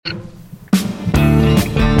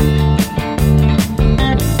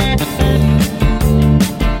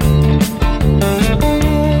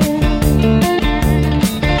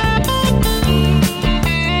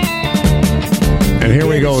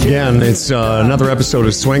again. It's another episode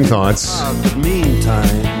of Swing Thoughts.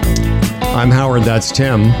 I'm Howard, that's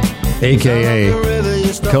Tim, a.k.a.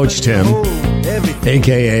 Coach Tim,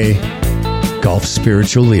 a.k.a. Golf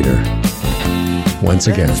Spiritual Leader. Once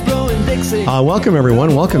again. Welcome,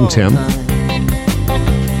 everyone. Welcome, Tim.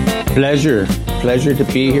 Pleasure to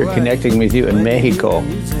be here connecting with you in Mexico.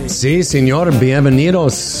 Sí, señor.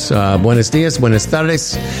 Bienvenidos. Buenos días, buenas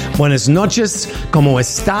tardes, buenas noches. ¿Cómo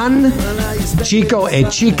están, chico y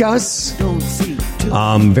chicas?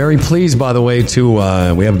 I'm very pleased, by the way, to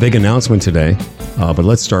we have a big announcement today. But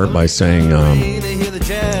let's start by saying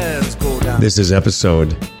this is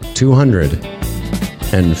episode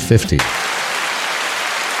 250.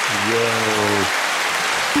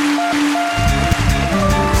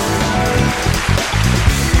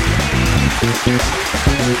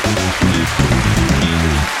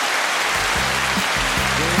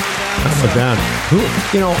 That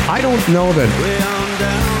I don't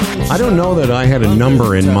know that I had a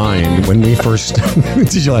number in mind when we first.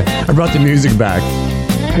 I brought the music back.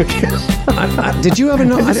 Did you have a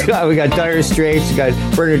number? We got Dire Straits, we got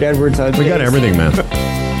Bernard Edwards on. We got everything, man.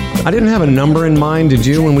 I didn't have a number in mind. Did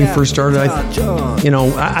you? When we first started,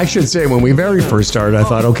 I should say when we very first started, I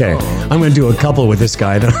thought, okay, I'm going to do a couple with this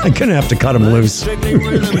guy. Then I'm going to have to cut him loose. I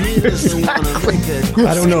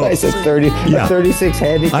don't know. I said 36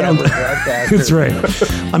 handicap. That's right.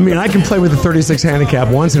 I mean, I can play with a 36 handicap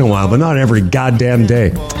once in a while, but not every goddamn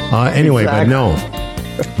day. Anyway, exactly. But no.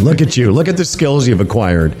 Look at you. Look at the skills you've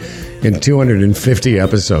acquired in 250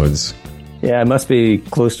 episodes. Yeah, I must be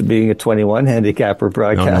close to being a 21 handicapper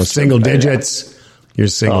broadcaster. No, single digits. You're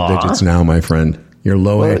single digits now, my friend. You're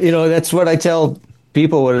low. Well, that's what I tell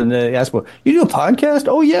people when they ask, well, you do a podcast?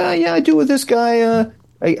 Oh, yeah, I do with this guy. And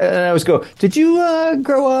I always go, did you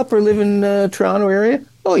grow up or live in Toronto area?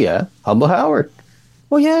 Oh, yeah. Humble Howard.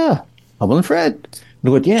 Oh, yeah. Humble and Fred. And I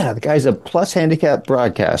go, yeah, the guy's a plus handicap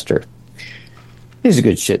broadcaster. He's a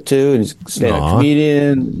good shit, too. And he's a stand-up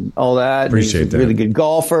comedian, all that. Appreciate that. He's a really good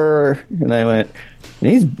golfer. And I went,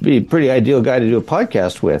 he'd be a pretty ideal guy to do a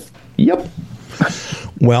podcast with. Yep.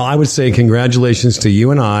 Well, I would say congratulations to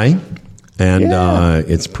you and I. And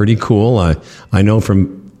it's pretty cool. I know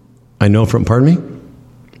from, pardon me?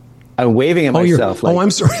 I'm waving at myself.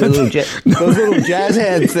 I'm sorry. Those little jazz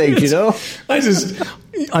hands things,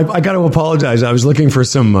 I got to apologize. I was looking for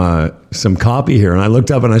some copy here, and I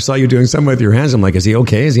looked up and I saw you doing something with your hands. I'm like, is he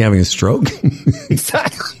okay? Is he having a stroke?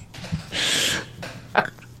 Exactly.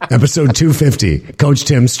 Episode 250. Coach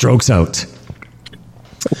Tim strokes out.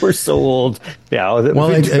 We're so old. Yeah. Well,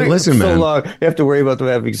 listen, man. So long, you have to worry about them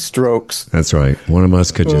having strokes. That's right. One of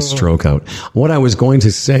us could just stroke out. What I was going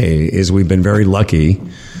to say is we've been very lucky.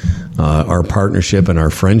 Our partnership and our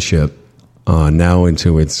friendship now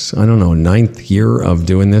into its, ninth year of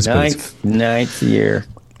doing this. Ninth year.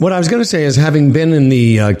 What I was going to say is, having been in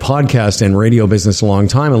the podcast and radio business a long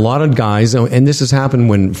time, a lot of guys, and this has happened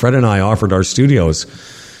when Fred and I offered our studios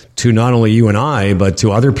to not only you and I, but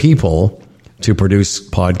to other people to produce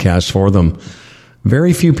podcasts for them.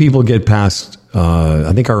 Very few people get past,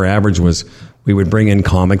 I think our average was, we would bring in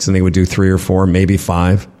comics and they would do 3 or 4, maybe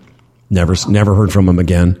 5. Never heard from them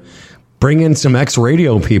again. Bring in some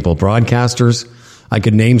ex-radio people, broadcasters. I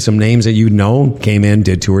could name some names that came in,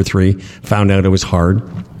 did 2 or 3, found out it was hard.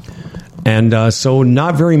 And so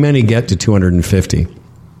not very many get to 250.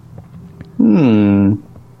 I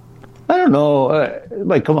don't know. It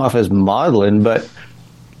might come off as modeling, but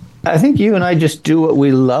I think you and I just do what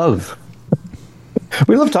we love.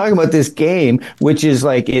 We love talking about this game, which is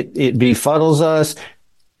like it befuddles us,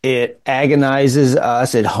 it agonizes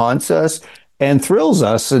us, it haunts us, and thrills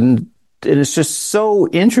us. And it's just so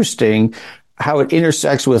interesting how it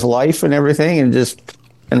intersects with life and everything, and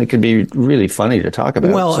it can be really funny to talk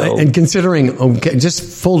about. Well, and considering, just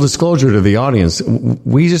full disclosure to the audience,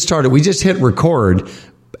 we just hit record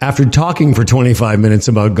after talking for 25 minutes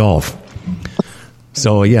about golf.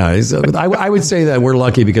 So, yeah, I would say that we're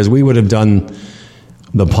lucky because we would have done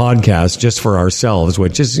the podcast just for ourselves,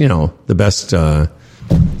 which is, the best,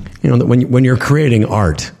 when you're creating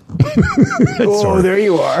art. There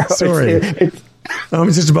you are. Sorry. I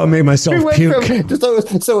was just about made myself puke.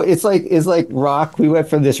 So it's like rock. We went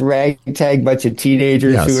from this ragtag bunch of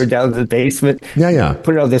teenagers who were down in the basement. Yeah.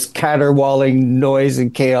 Put out this caterwauling noise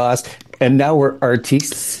and chaos, and now we're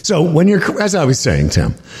artists. So as I was saying,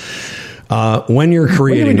 Tim, when you're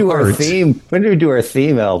creating art, when do we do our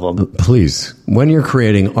theme album? Please, when you're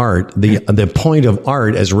creating art, the point of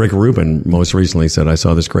art, as Rick Rubin most recently said, I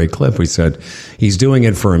saw this great clip. He said he's doing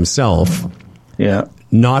it for himself. Yeah.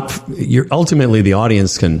 Ultimately the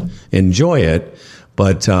audience can enjoy it,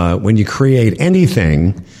 but when you create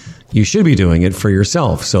anything, you should be doing it for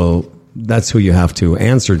yourself. So that's who you have to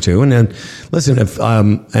answer to. And then, listen, if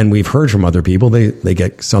and we've heard from other people, they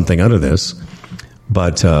get something out of this.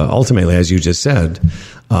 But ultimately, as you just said,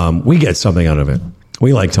 we get something out of it.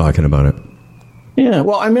 We like talking about it. Yeah.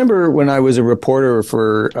 Well, I remember when I was a reporter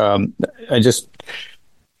for, I just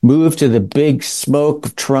moved to the big smoke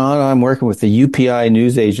of Toronto. I'm working with the UPI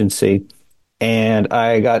news agency, and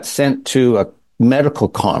I got sent to a medical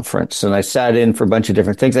conference, and I sat in for a bunch of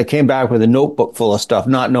different things. I came back with a notebook full of stuff,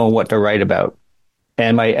 not knowing what to write about.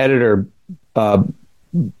 And my editor, Bob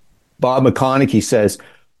McConaughey, says,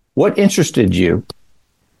 "What interested you?"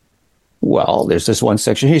 Well, there's this one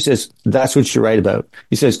section. He says, "That's what you write about."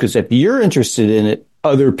 He says, "Because if you're interested in it,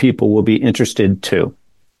 other people will be interested too."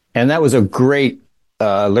 And that was a great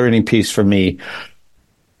learning piece for me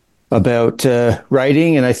about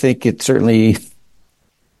writing. And I think it certainly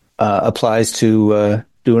applies to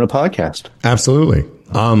doing a podcast. Absolutely.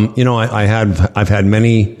 I've had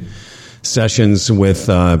many sessions with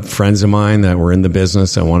friends of mine that were in the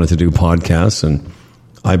business that wanted to do podcasts, and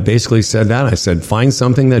I basically said that. I said, find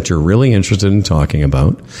something that you're really interested in talking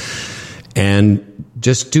about, and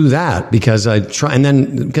just do that, because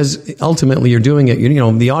because ultimately you're doing it.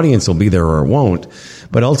 The audience will be there or it won't,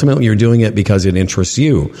 but ultimately you're doing it because it interests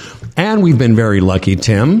you. And we've been very lucky,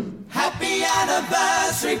 Tim. Happy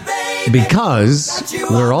anniversary, baby. Because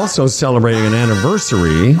we're also celebrating an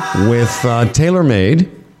anniversary with TaylorMade.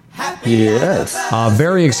 Yes.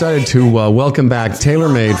 Very excited to welcome back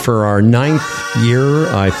TaylorMade for our 9th year,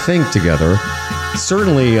 I think, together.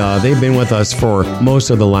 Certainly, they've been with us for most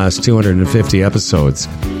of the last 250 episodes.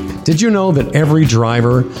 Did you know that every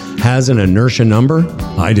driver has an inertia number?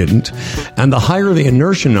 I didn't. And the higher the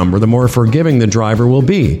inertia number, the more forgiving the driver will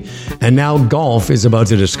be. And now Golf is about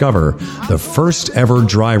to discover the first ever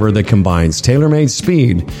driver that combines TaylorMade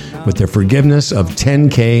speed with the forgiveness of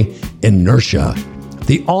 10K inertia.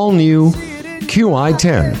 The all-new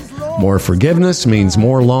QI10. More forgiveness means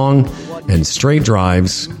more long and straight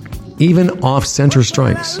drives, even off-center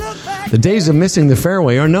strikes. The days of missing the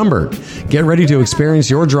fairway are numbered. Get ready to experience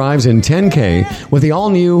your drives in 10K with the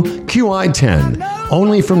all-new QI10.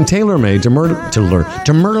 Only from TaylorMade to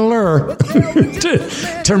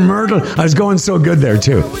murder. I was going so good there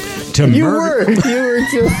too. You were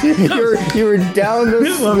down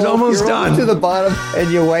the slope. I was almost done to the bottom, and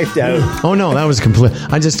you wiped out. Oh no, that was complete.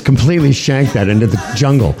 I just completely shanked that into the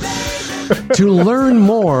jungle. To learn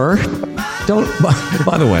more, don't.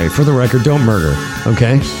 By the way, for the record, don't murder.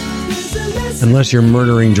 Okay. Unless you're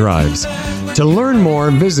murdering drives. To learn more,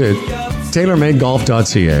 visit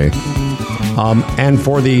TaylorMadeGolf.ca. And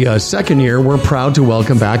for the second year, we're proud to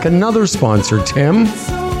welcome back another sponsor, Tim.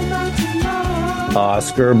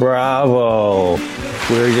 Oscar Bravo.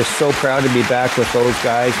 We're just so proud to be back with those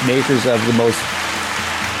guys, makers of the most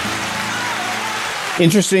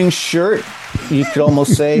interesting shirt, you could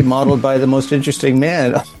almost say, modeled by the most interesting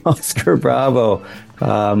man, Oscar Bravo.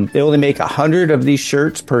 They only make 100 of these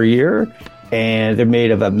shirts per year, and they're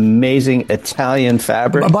made of amazing Italian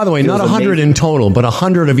fabric. By the way, not 100 in total, but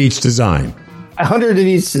 100 of each design. 100 of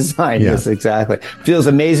each design, yeah. Yes, exactly. Feels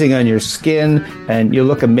amazing on your skin, and you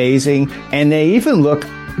look amazing. And they even look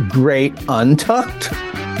great untucked.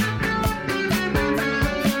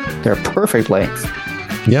 They're perfect length.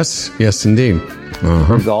 Yes, indeed.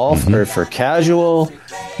 For golf, or for casual,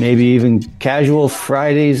 maybe even casual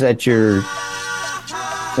Fridays at your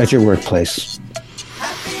workplace.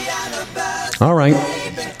 All right.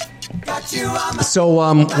 So,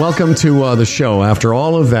 welcome to the show. After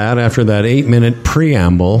all of that, after that 8-minute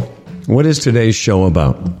preamble, what is today's show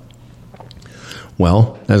about?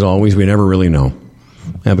 Well, as always, we never really know.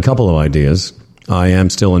 I have a couple of ideas. I am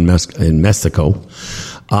still in Mexico.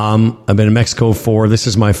 I've been in Mexico this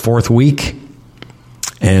is my 4th week,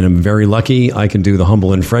 and I'm very lucky I can do the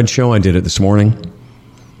Humble and Fred show. I did it this morning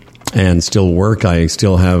and still work. I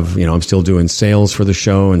still have, I'm still doing sales for the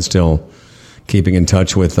show and still keeping in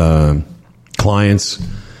touch with clients.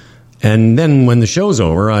 And then when the show's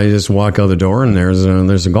over, I just walk out the door and there's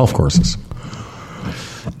the golf courses.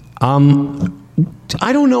 I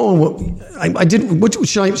don't know what I did.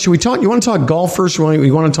 Should we talk? You want to talk golf first, or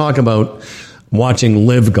you want to talk about watching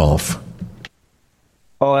live golf?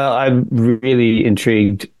 Oh, well, I'm really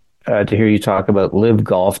intrigued to hear you talk about live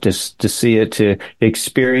golf, just to see it, to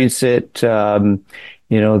experience it. The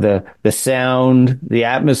sound, the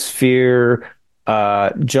atmosphere.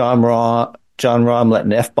 John Rahm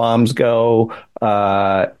letting F-bombs go,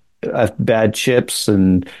 bad chips,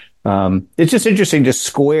 and It's just interesting to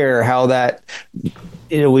square how that,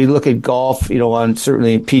 we look at golf, on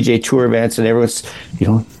certainly PGA Tour events, and everyone's,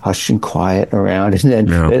 hush and quiet around. And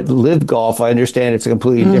then at Live Golf, I understand it's a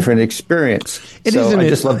completely different experience. I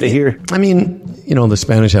just love to hear. I mean, the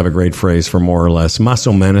Spanish have a great phrase for more or less, más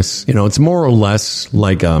o menos. It's more or less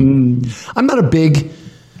like, I'm not a big,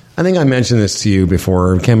 I think I mentioned this to you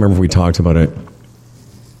before. I can't remember if we talked about it.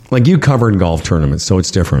 Like, you covered golf tournaments, so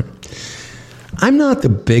it's different. I'm not the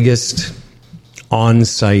biggest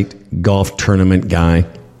on-site golf tournament guy.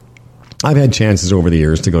 I've had chances over the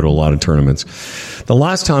years to go to a lot of tournaments. The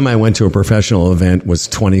last time I went to a professional event was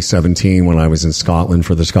 2017 when I was in Scotland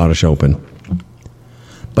for the Scottish Open.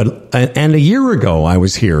 And a year ago I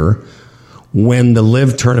was here when the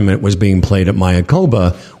Live tournament was being played at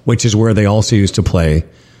Mayakoba, which is where they also used to play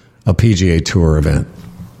a PGA Tour event.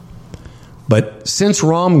 But since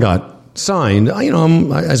Rahm got signed,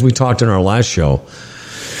 as we talked in our last show,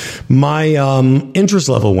 my interest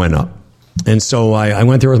level went up. And so I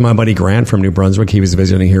went there with my buddy Grant from New Brunswick. He was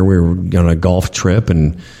visiting here. We were on a golf trip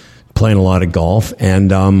and playing a lot of golf.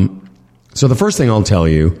 And so the first thing I'll tell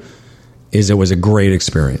you is it was a great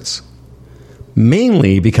experience,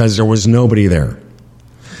 mainly because there was nobody there.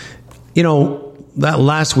 That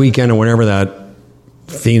last weekend or whenever that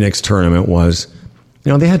Phoenix tournament was,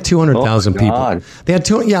 they had 200,000 people. They had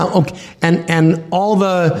and all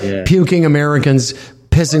the puking Americans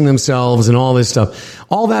pissing themselves and all this stuff.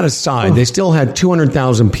 All that aside, they still had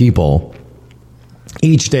 200,000 people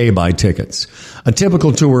each day buy tickets. A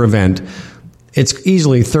typical tour event, it's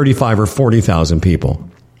easily 35 or 40,000 people.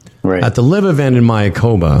 Right. At the Live event in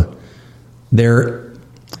Mayakoba,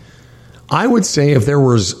 I would say if there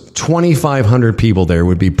was 2,500 people there,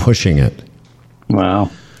 would be pushing it. Wow.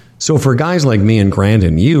 So for guys like me and Grant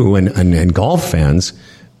and you and golf fans,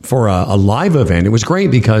 for a live event, it was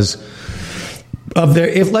great because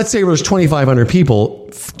if let's say it was 2,500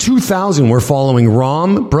 people, 2,000 were following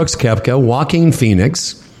Rahm, Brooks Koepka, Joaquin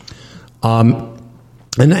Phoenix, and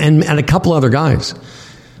a couple other guys.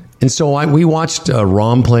 And so we watched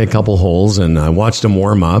Rahm play a couple holes, and I watched him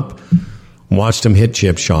warm up, watched him hit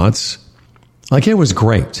chip shots. Like, it was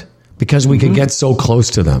great because we could get so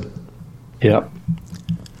close to them. Yeah.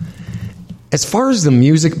 As far as the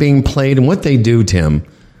music being played and what they do, Tim,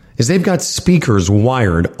 is they've got speakers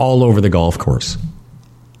wired all over the golf course.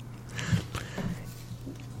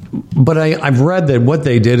 But I've read that what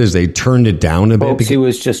they did is they turned it down a bit. Because he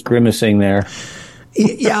was just grimacing there.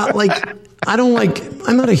 Yeah,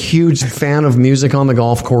 I'm not a huge fan of music on the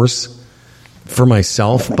golf course for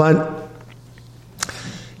myself, but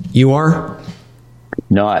you are?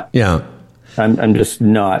 Not. Yeah. I'm just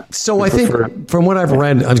not. So I think from what I've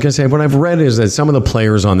read, I was going to say, what I've read is that some of the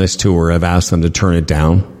players on this tour have asked them to turn it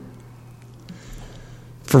down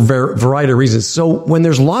for a variety of reasons. So when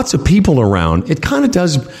there's lots of people around, it kind of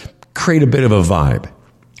does create a bit of a vibe.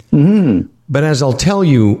 Mm-hmm. But as I'll tell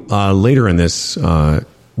you later in this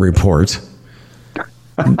report,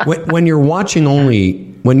 when you're watching well,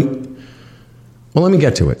 let me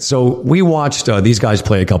get to it. So we watched these guys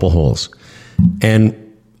play a couple holes, and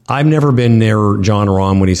I've never been near John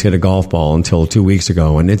Rahm when he's hit a golf ball until 2 weeks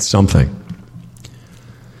ago, and it's something.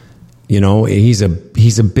 He's a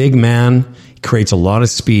big man, he creates a lot of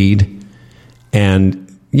speed,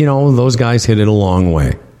 and those guys hit it a long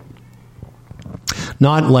way.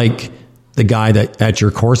 Not like the guy that at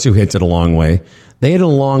your course who hits it a long way. They hit a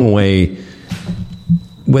long way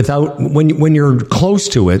without when you're close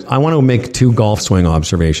to it. I want to make two golf swing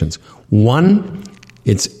observations. One,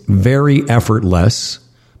 it's very effortless.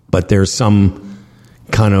 But there's some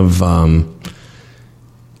kind of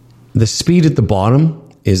the speed at the bottom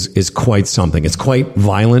is quite something. It's quite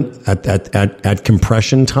violent at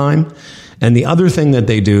compression time. And the other thing that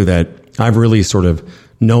they do that I've really sort of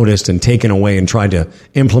noticed and taken away and tried to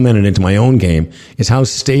implement it into my own game is how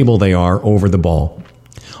stable they are over the ball.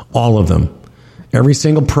 All of them. Every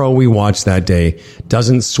single pro we watched that day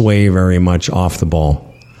doesn't sway very much off the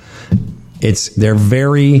ball. They're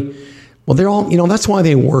very... Well, they're all, that's why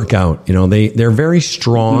they work out. They're very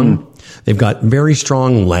strong. Mm. They've got very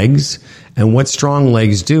strong legs. And what strong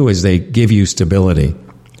legs do is they give you stability.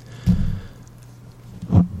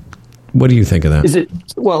 What do you think of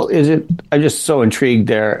that? I'm just so intrigued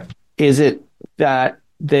there. Is it that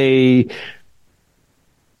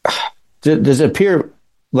does it appear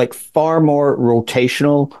like far more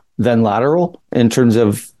rotational than lateral in terms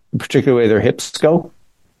of particularly where their hips go?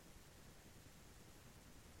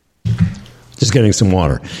 Just getting some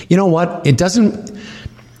water. You know what? It doesn't...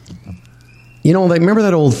 remember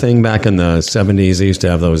that old thing back in the 70s? They used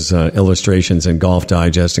to have those illustrations in Golf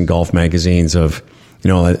Digest and golf magazines of,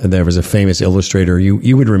 There was a famous illustrator.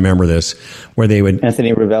 You would remember this, where they would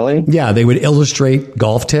Anthony Ravelli. Yeah, they would illustrate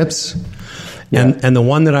golf tips. Yeah. And the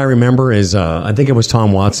one that I remember is I think it was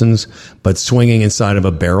Tom Watson's, but swinging inside of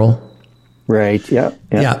a barrel. Right. Yeah.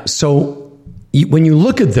 Yeah. So when you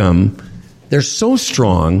look at them, they're so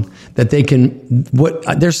strong that they can.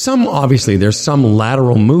 There's some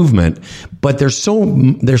lateral movement, but they're so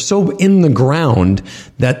in the ground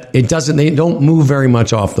that it doesn't. They don't move very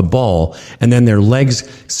much off the ball, and then their legs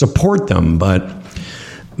support them. But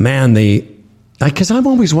man, because I've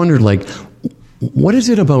always wondered, like, what is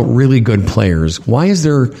it about really good players? Why is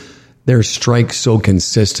their strike so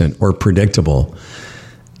consistent or predictable?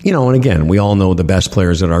 And again, we all know the best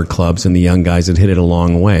players at our clubs and the young guys that hit it a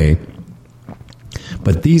long way.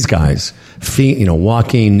 But these guys,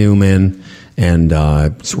 Joaquin Newman and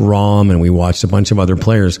Rahm, and we watched a bunch of other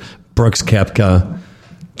players, Brooks Koepka,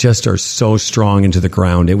 just are so strong into the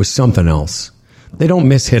ground. It was something else. They don't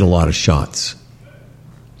miss-hit a lot of shots.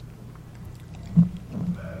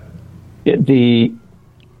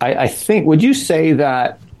 I think, would you say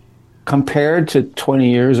that compared to 20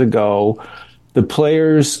 years ago, the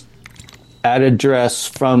players at Address,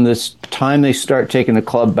 from this time they start taking the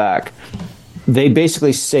club back, they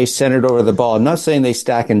basically stay centered over the ball? I'm not saying they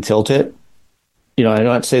stack and tilt it. I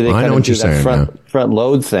don't say they kind of do that front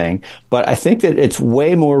load thing, but I think that it's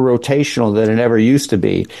way more rotational than it ever used to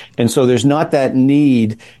be. And so there's not that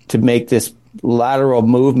need to make this lateral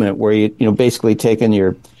movement where you basically taking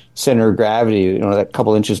your center of gravity, that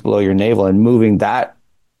couple inches below your navel, and moving that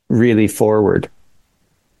really forward.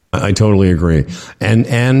 I totally agree.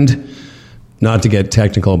 And not to get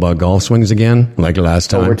technical about golf swings again, like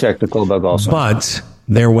last time. We're technical about golf swings. But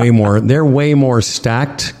they're way more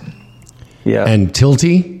stacked and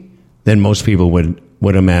tilty than most people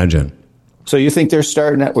would imagine. So you think they're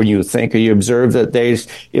starting at, when you think, or you observe that there's,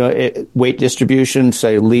 weight distribution,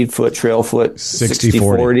 say lead foot, trail foot,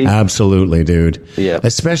 60-40? Absolutely, dude. Yeah.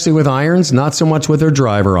 Especially with irons, not so much with their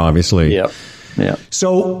driver, obviously. Yeah. Yeah.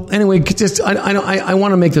 So anyway, I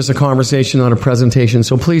want to make this a conversation, not a presentation.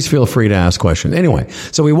 So please feel free to ask questions. Anyway,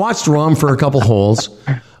 so we watched Rahm for a couple holes,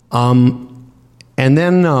 and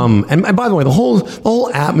then and by the way, the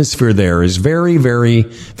whole atmosphere there is very, very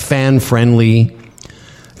fan friendly.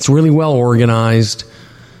 It's really well organized.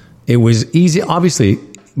 It was easy. Obviously,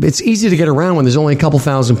 it's easy to get around when there's only a couple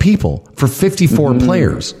thousand people for 54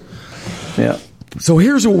 players. Yeah. So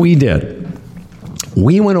here's what we did.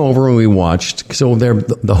 We went over and we watched. So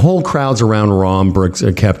the whole crowd's around Rahm, Brooks,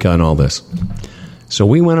 Koepka, and all this. So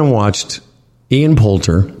we went and watched Ian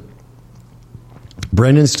Poulter,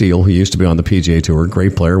 Brendan Steele, who used to be on the PGA Tour,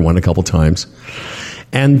 great player, won a couple times,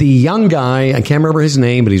 and the young guy, I can't remember his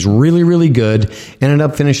name, but he's really, really good, ended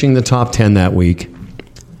up finishing the top 10 that week.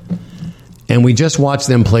 And we just watched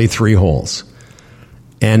them play 3 holes.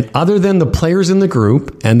 And other than the players in the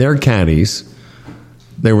group and their caddies,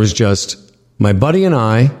 there was just my buddy and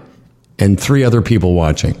I and 3 other people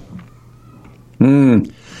watching.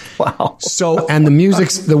 Wow. So, and the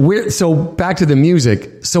music's the weird. So back to the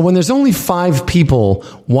music. So when there's only 5 people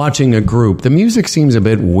watching a group, the music seems a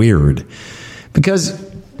bit weird because,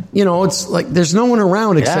 it's like there's no one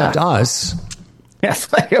around except us.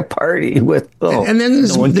 It's like a party with, and then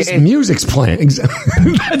this music's playing.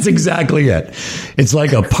 That's exactly it. It's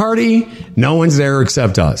like a party. No one's there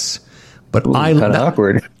except us. But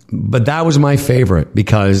awkward. But that was my favorite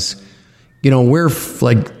because, we're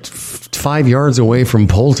like 5 yards away from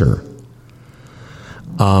Poulter.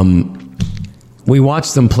 We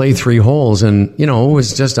watched them play 3 holes, and it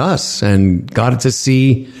was just us, and got to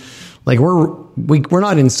see, like we're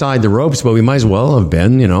not inside the ropes, but we might as well have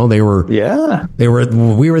been. We were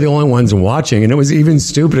the only ones watching, and it was even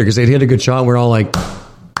stupider because they'd hit a good shot. And we're all like,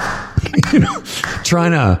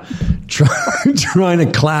 trying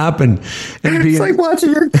to clap and it's like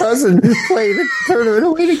watching your cousin play the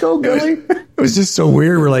tournament. Way to go, Billy! It was just so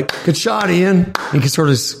weird. We're like, good shot, Ian. We could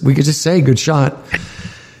just say good shot.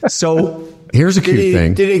 So here's a cute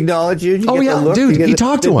thing. Did he acknowledge you? Oh yeah, dude, he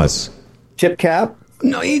talked to us. Tip cap?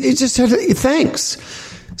 No, he just said thanks.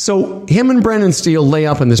 So him and Brendan Steele lay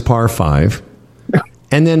up in this par 5,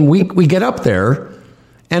 and then we get up there,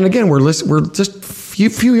 and again we're just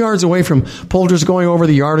few yards away from Poulter's going over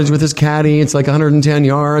the yardage with his caddy. It's like 110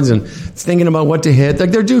 yards, and it's thinking about what to hit. Like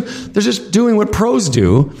they're just doing what pros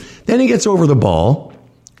do. Then he gets over the ball,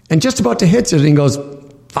 and just about to hit it, and he goes,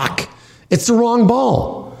 "Fuck! It's the wrong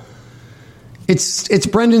ball. It's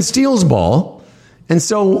Brendan Steele's ball." And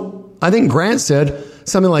so I think Grant said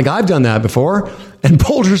something like, "I've done that before," and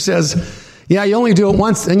Poulter says, "Yeah, you only do it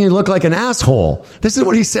once, and you look like an asshole." This is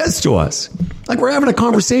what he says to us. Like we're having a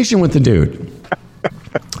conversation with the dude.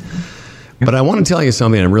 But I want to tell you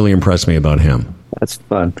something that really impressed me about him. That's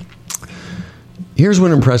fun. Here's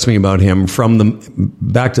what impressed me about him from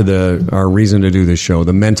back to our reason to do this show,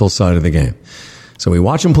 the mental side of the game. So we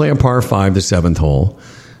watch him play a par 5, the 7th hole.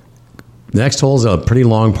 The next hole is a pretty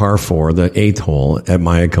long par 4, the 8th hole at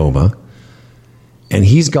Mayakoba. And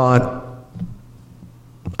he's got,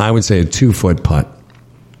 I would say, a 2-foot putt.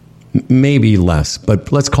 Maybe less,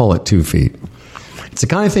 but let's call it 2 feet. It's the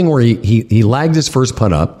kind of thing where he lagged his first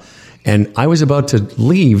putt up, and I was about to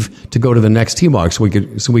leave to go to the next tee box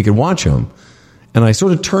so we could watch him. And I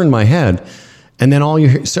sort of turned my head, and then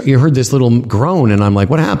you heard this little groan, and I'm like,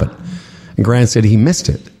 what happened? And Grant said he missed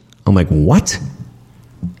it. I'm like, what?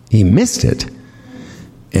 He missed it?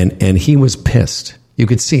 And he was pissed. You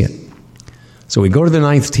could see it. So we go to the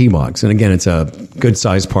 9th tee box, and again, it's a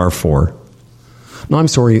good-sized par 4. No, I'm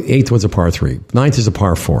sorry, 8th was a par 3. 9th is a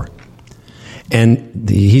par 4. And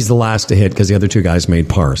he's the last to hit because the other two guys made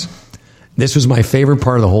pars. This was my favorite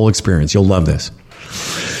part of the whole experience. You'll love this.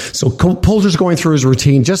 So Poulter's going through his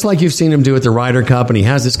routine, just like you've seen him do at the Ryder Cup, and he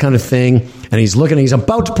has this kind of thing, and he's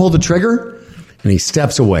about to pull the trigger, and he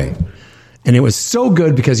steps away. And it was so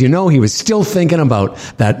good because, he was still thinking about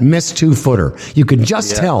that missed 2-footer. You could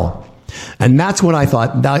just tell. And that's what I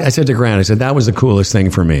thought. I said to Grant, that was the coolest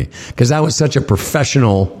thing for me, because that was such a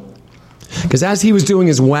professional. Because as he was doing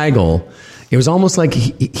his waggle, it was almost like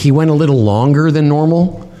he went a little longer than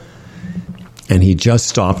normal, and he just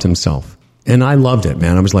stopped himself. And I loved it,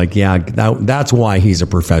 man. I was like, yeah, that's why he's a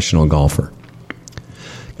professional golfer.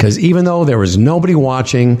 Because even though there was nobody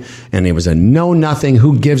watching, and it was a know-nothing,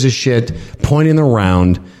 who gives a shit, pointing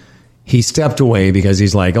around, he stepped away because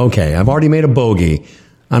he's like, okay, I've already made a bogey.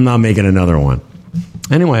 I'm not making another one.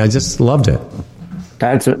 Anyway, I just loved it.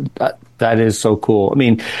 That is so cool. I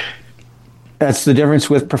mean, that's the difference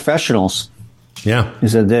with professionals. Yeah.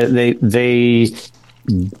 Is that they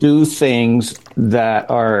do things that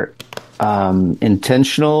are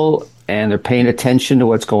intentional, and they're paying attention to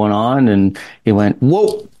what's going on. And he went,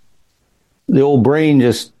 whoa, the old brain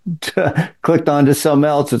just clicked onto something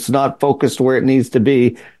else. It's not focused where it needs to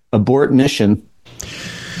be. Abort mission.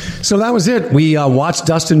 So that was it. We watched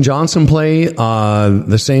Dustin Johnson play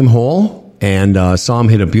the same hole, and saw him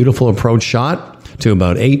hit a beautiful approach shot to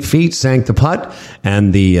about 8 feet, sank the putt,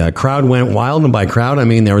 and the crowd went wild. And by crowd, I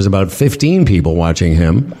mean there was about 15 people watching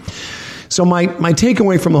him. So my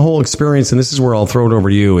takeaway from the whole experience, and this is where I'll throw it over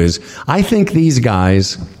to you, is I think these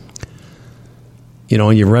guys,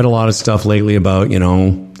 and you've read a lot of stuff lately about, they're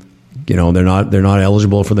not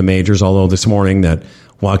eligible for the majors, although this morning that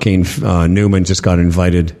Joaquin Newman just got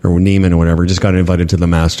invited, or Neiman or whatever, just got invited to the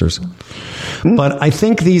Masters. But I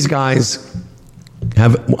think these guys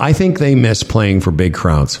I think they miss playing for big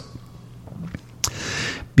crowds.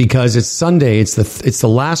 Because it's Sunday, it's the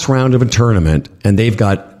last round of a tournament, and they've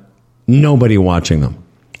got nobody watching them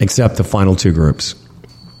except the final 2 groups.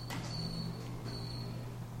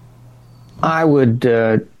 I would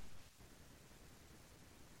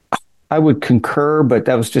concur, but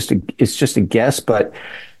that was it's just a guess. But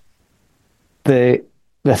the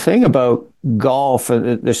thing about golf,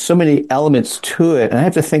 there's so many elements to it, and I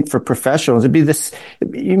have to think for professionals, it'd be this.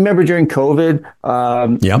 You remember during COVID,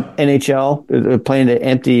 NHL playing at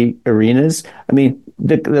empty arenas. I mean,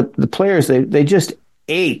 the players they just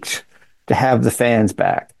ached to have the fans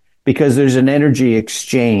back, because there's an energy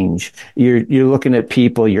exchange. You're looking at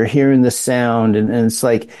people, you're hearing the sound, and it's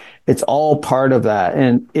like it's all part of that.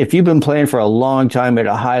 And if you've been playing for a long time at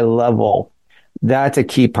a high level, that's a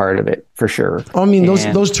key part of it for sure. I mean,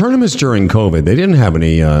 those tournaments during COVID, they didn't have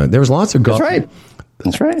any. There was lots of golf.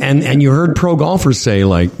 That's right. And you heard pro golfers say,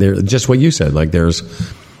 like, just what you said, like there's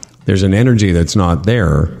an energy that's not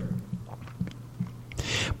there.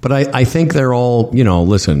 But I think they're all,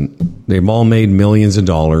 listen, they've all made millions of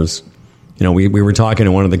dollars. We were talking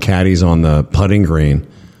to one of the caddies on the putting green,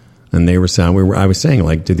 and they were saying, I was saying,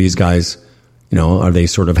 like, do these guys, are they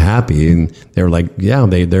sort of happy? And they were like, yeah,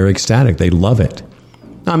 they're ecstatic. They love it.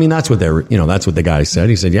 I mean, that's what that's what the guy said.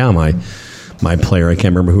 He said, yeah, my player, I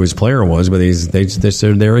can't remember who his player was, but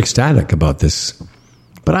they're ecstatic about this.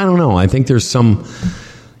 But I don't know. I think there's some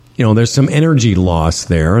energy loss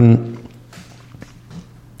there. And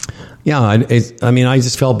yeah, I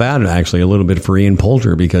just felt bad, actually, a little bit for Ian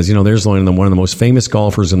Poulter, because, there's one of the most famous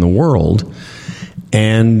golfers in the world.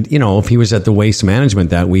 And, if he was at the Waste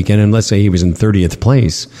Management that weekend, and let's say he was in 30th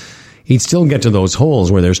place, he'd still get to those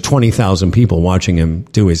holes where there's 20,000 people watching him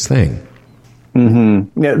do his thing.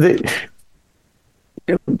 Mm-hmm. Yeah,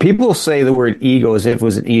 people say the word ego as if it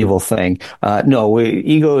was an evil thing. No,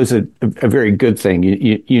 ego is a very good thing.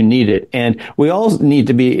 You need it. And we all need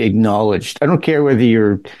to be acknowledged. I don't care whether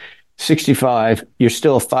you're 65, you're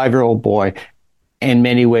still a 5-year-old boy in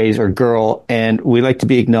many ways, or girl, and we like to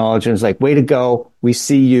be acknowledged. And it's like, way to go. We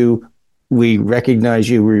see you. We recognize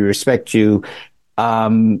you. We respect you.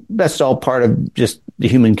 That's all part of just the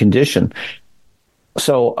human condition.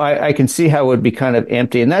 So I can see how it would be kind of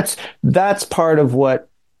empty. And that's part of what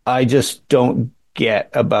I just don't get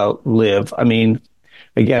about Liv. I mean,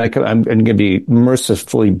 again, I'm going to be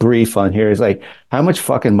mercifully brief on here. It's like, how much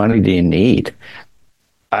fucking money do you need?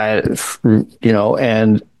 And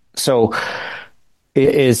so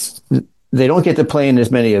they don't get to play in as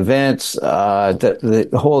many events. The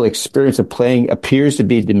whole experience of playing appears to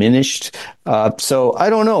be diminished. So I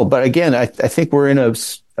don't know. But again, I think we're in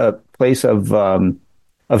a place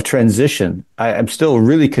of transition. I'm still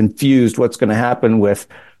really confused what's going to happen with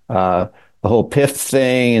the whole PIF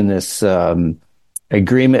thing and this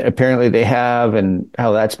agreement apparently they have, and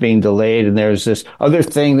how that's being delayed. And there's this other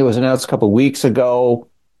thing that was announced a couple of weeks ago.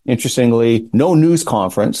 Interestingly, no news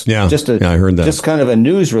conference. Yeah, I heard that. Just kind of a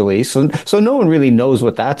news release. So no one really knows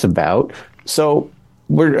what that's about. So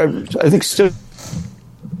I think still.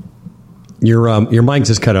 Your mic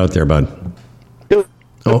just cut out there, bud.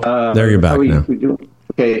 Oh, there you're back now.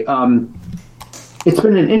 Okay. It's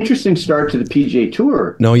been an interesting start to the PGA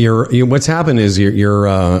Tour. No, what's happened is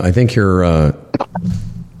I think you're.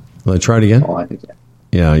 Let's try it again. Oh, I think that.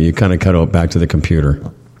 Yeah, you kind of cut out back to the computer.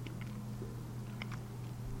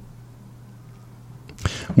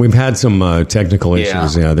 We've had some technical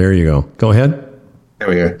issues. Yeah, there you go. Go ahead. There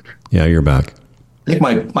we go. Yeah, you're back. I think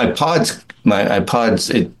my iPods,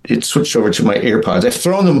 it switched over to my AirPods. I've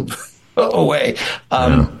thrown them away.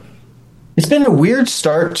 It's been a weird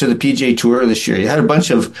start to the PGA Tour this year. You had a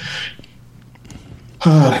bunch of...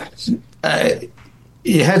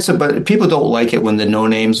 you had some, but people don't like it when the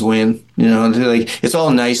no-names win. You know, like, it's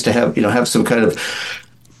all nice to have some kind of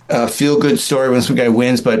feel-good story when some guy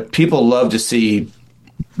wins, but people love to see...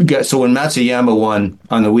 So when Matsuyama won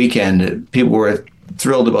on the weekend, people were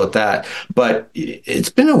thrilled about that. But it's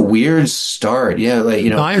been a weird start. Yeah,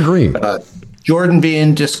 I agree. Jordan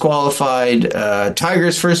being disqualified,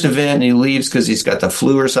 Tiger's first event, and he leaves because he's got the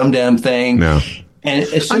flu or some damn thing. No. And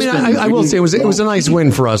it's just I will say it was a nice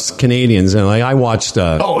win for us Canadians, and I watched.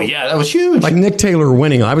 Oh yeah, that was huge. Like Nick Taylor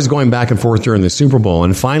winning, I was going back and forth during the Super Bowl,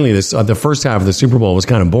 and finally the first half of the Super Bowl was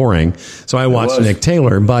kind of boring, so I watched Nick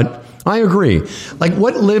Taylor. But I agree, like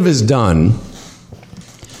what Liv has done,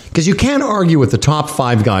 because you can't argue with the top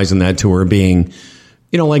 5 guys in that tour being,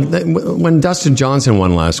 when Dustin Johnson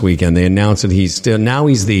won last weekend, they announced that he's the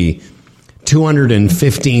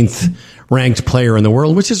 215th ranked player in the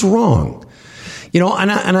world, which is wrong.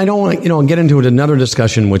 And I don't want to, get into another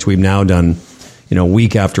discussion, which we've now done,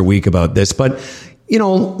 week after week about this. But,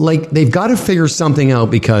 they've got to figure something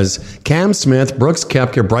out, because Cam Smith, Brooks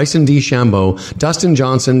Koepka, Bryson DeChambeau, Dustin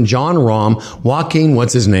Johnson, John Rahm, Joaquin,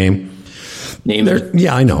 what's his name?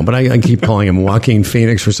 Yeah, I know, but I keep calling him Joaquin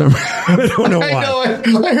Phoenix for some reason. I don't know why. I know. I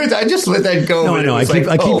heard that. I just let that go. No, I know.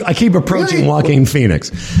 I keep approaching really? Joaquin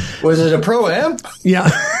Phoenix. Was it a pro-am? Yeah.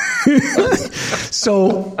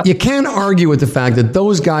 So you can't argue with the fact that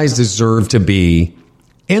those guys deserve to be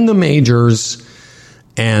in the majors,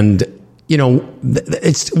 and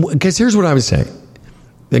it's because here's what I would say.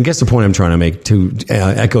 I guess the point I'm trying to make, to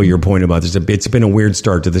echo your point about this, it's been a weird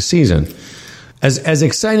start to the season. As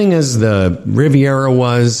exciting as the Riviera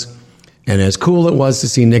was, and as cool it was to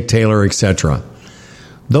see Nick Taylor, etc.,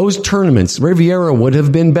 those tournaments, Riviera would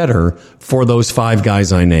have been better for those 5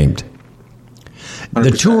 guys I named. 100%.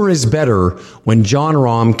 The tour is better when John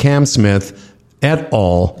Rahm, Cam Smith, et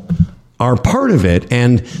al. Are part of it.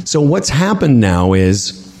 And so what's happened now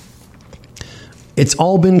is it's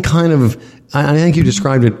all been kind of, I think you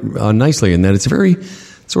described it nicely, in that it's very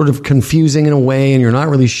sort of confusing in a way, and you're not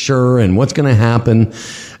really sure and what's going to happen,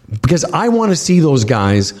 because I want to see those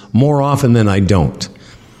guys more often than I don't.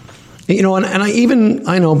 And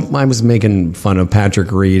I know I was making fun of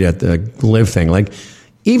Patrick Reed at the Live thing. Like,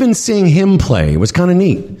 even seeing him play was kind of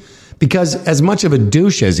neat, because as much of a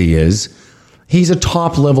douche as he is, he's a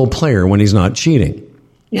top level player when he's not cheating.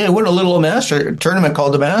 Yeah, he won a little tournament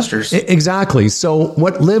called the Masters. Exactly. So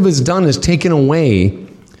what Liv has done is taken away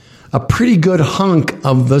a pretty good hunk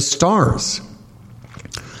of the stars.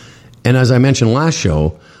 And as I mentioned last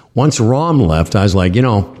show, once Rahm left, I was like,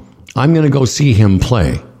 I'm going to go see him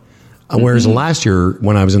play. Whereas last year,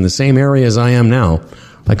 when I was in the same area as I am now,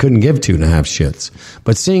 I couldn't give 2.5 shits.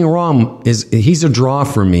 But seeing Rahm, he's a draw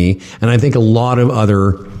for me, and I think a lot of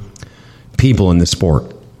other people in the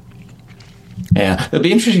sport. Yeah, it'll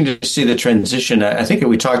be interesting to see the transition. I think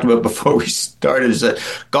we talked about before we started is that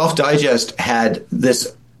Golf Digest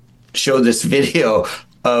showed this video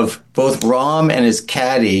of both Rahm and his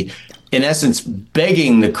caddy in essence,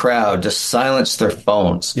 begging the crowd to silence their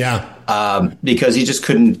phones. Yeah. Because he just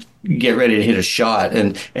couldn't get ready to hit a shot.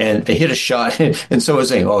 And they hit a shot. And so was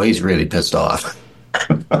saying, oh, he's really pissed off.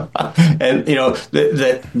 And,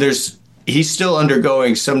 he's still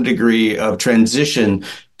undergoing some degree of transition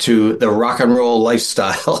to the rock and roll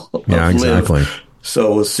lifestyle. Yeah, exactly. Live.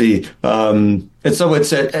 So we'll see. And so it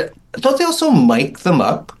said, don't they also mic them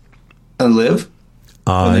up and Live?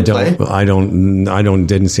 Didn't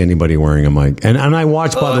see anybody wearing a mic. And I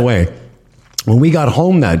watched, by the way, when we got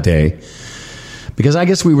home that day, because I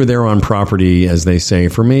guess we were there on property, as they say,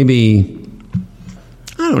 for maybe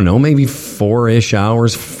 4-ish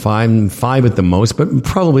hours, five at the most, but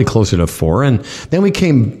probably closer to 4. And then we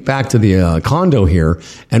came back to the condo here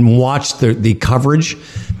and watched the coverage,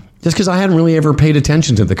 just because I hadn't really ever paid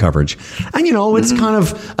attention to the coverage. And, it's kind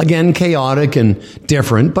of, again, chaotic and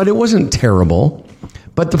different, but it wasn't terrible.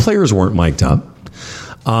 But the players weren't mic'd up.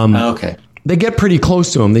 Okay. They get pretty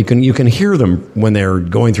close to them. You can hear them when they're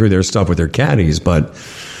going through their stuff with their caddies, but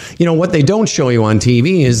what they don't show you on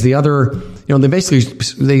TV is the other, they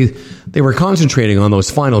basically, they were concentrating on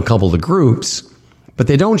those final couple of groups, but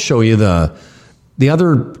they don't show you the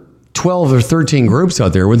other 12 or 13 groups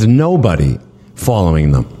out there with nobody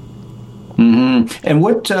following them. Mm-hmm. And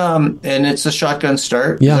and it's a shotgun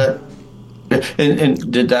start? Yeah.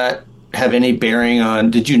 And did that have any bearing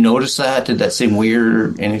on, did you notice that? Did that seem weird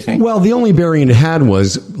or anything? Well, the only bearing it had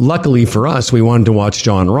was, luckily for us, we wanted to watch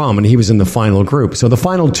Jon Rahm, and he was in the final group. So the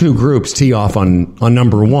final 2 groups tee off on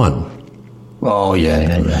number 1. Oh,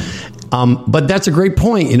 yeah. But that's a great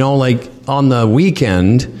point. Like on the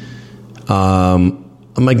weekend,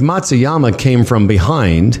 Matsuyama came from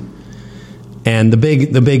behind, and the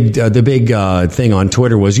big thing on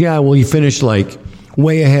Twitter was, he finished like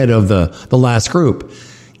way ahead of the last group.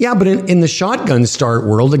 Yeah, but in the shotgun start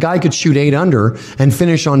world, a guy could shoot 8 under and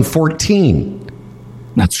finish on 14.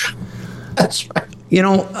 That's right.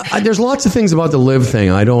 There's lots of things about the Live thing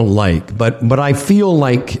I don't like, but I feel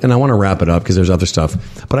like, and I want to wrap it up because there's other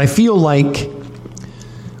stuff, but I feel like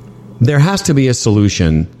there has to be a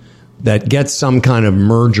solution that gets some kind of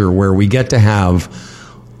merger where we get to have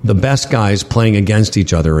the best guys playing against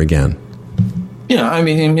each other again. I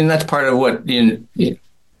mean that's part of what when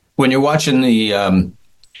you're watching the.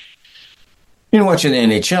 You're watching the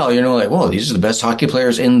NHL, like, whoa, these are the best hockey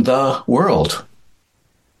players in the world.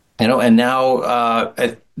 And now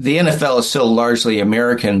the NFL is still largely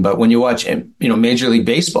American, but when you watch, Major League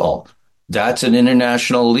Baseball, that's an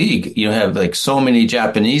international league. You have like so many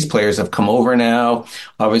Japanese players have come over now.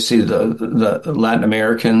 Obviously, the Latin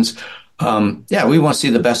Americans. We want to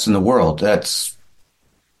see the best in the world. That's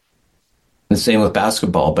the same with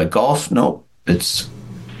basketball. But golf, no, you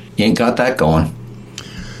ain't got that going.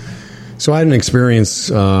 So I had an experience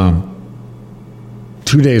 2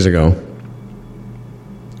 days ago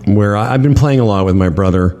where I've been playing a lot with my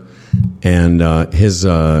brother and his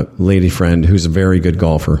lady friend, who's a very good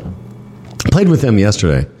golfer. I played with him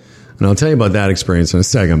yesterday, and I'll tell you about that experience in a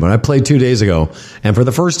second. But I played 2 days ago, and for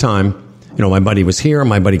the first time, my buddy was here,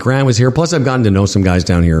 my buddy Grant was here, plus I've gotten to know some guys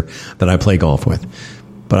down here that I play golf with.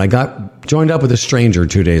 But I got joined up with a stranger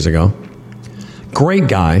 2 days ago. Great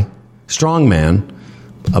guy, strong man,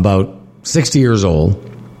 about 60 years old,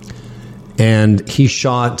 and he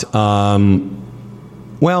shot, we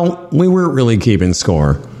weren't really keeping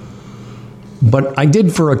score, but I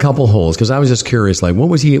did for a couple holes because I was just curious, like, what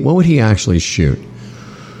would he actually shoot?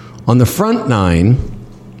 On the front 9,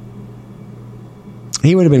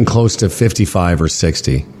 he would have been close to 55 or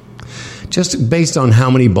 60, just based on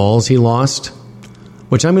how many balls he lost,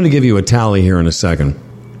 which I'm going to give you a tally here in a second.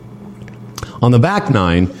 On the back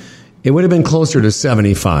 9, it would have been closer to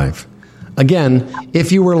 75. Again,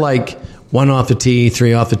 if you were like 1 off the tee,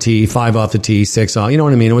 3 off the tee, 5 off the tee, 6 off, you know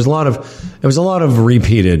what I mean? It was a lot of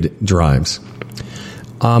repeated drives.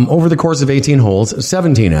 Over the course of 18 holes,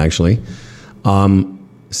 17 actually.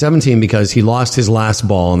 17 because he lost his last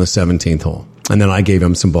ball on the 17th hole. And then I gave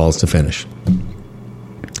him some balls to finish.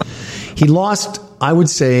 He lost, I would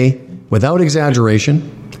say, without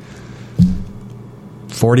exaggeration,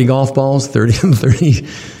 40 golf balls, 30.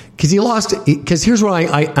 Because here's what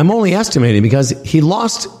I'm only estimating, because he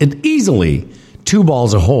lost it easily 2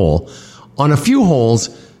 balls a hole. On a few holes,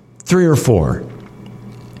 3 or 4.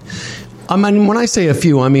 I mean, when I say a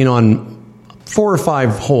few, I mean on 4 or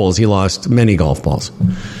 5 holes, he lost many golf balls.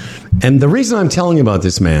 And the reason I'm telling you about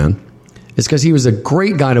this man is because he was a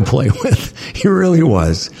great guy to play with. He really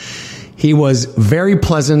was. He was very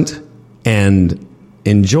pleasant and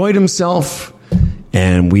enjoyed himself.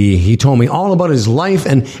 And he told me all about his life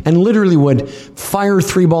and literally would fire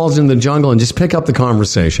 3 balls in the jungle and just pick up the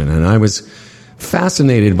conversation. And I was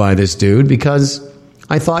fascinated by this dude because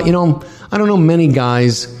I thought, I don't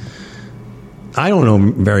know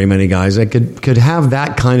very many guys that could have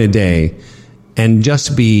that kind of day and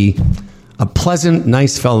just be a pleasant,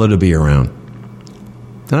 nice fellow to be around.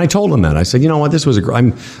 And I told him that. I said, you know what, this was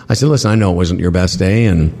I said, listen, I know it wasn't your best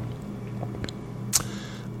day,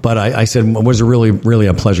 but I said, it was really, really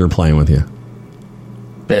a pleasure playing with you.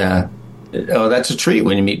 Yeah. Oh, that's a treat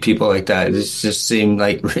when you meet people like that. It just seemed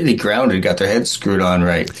like really grounded, got their heads screwed on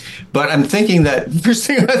right. But I'm thinking that the first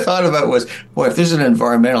thing I thought about was, boy, if there's an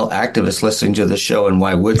environmental activist listening to the show, and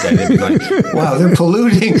why would they? They'd be going, wow, they're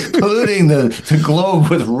polluting the globe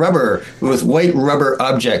with white rubber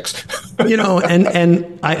objects.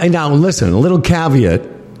 And I now listen, a little caveat.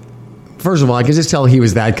 First of all, I could just tell he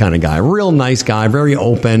was that kind of guy. Real nice guy, very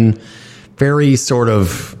open, very sort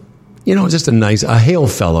of, just a hail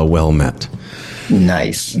fellow, well met.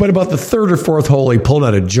 Nice. But about the third or fourth hole, he pulled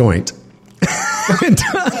out a joint.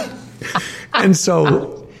 And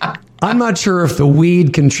so I'm not sure if the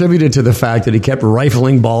weed contributed to the fact that he kept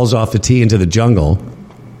rifling balls off the tee into the jungle,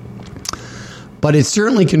 but it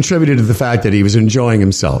certainly contributed to the fact that he was enjoying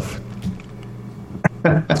himself.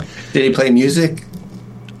 Did he play music?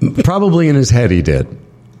 Probably in his head he did.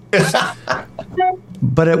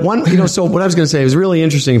 But at one, so what I was going to say was really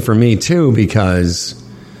interesting for me too, because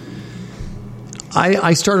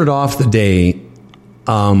I started off the day,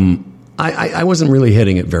 I wasn't really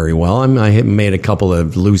hitting it very well. I made a couple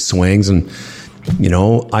of loose swings, and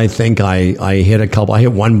I think I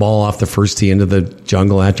hit one ball off the first tee into the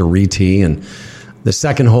jungle. I had to re-tee, and the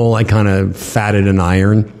second hole I kind of fatted an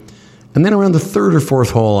iron, and then around the third or fourth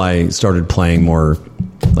hole I started playing more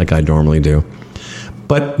like I normally do.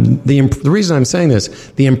 But the reason I'm saying this,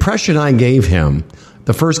 the impression I gave him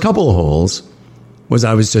the first couple of holes was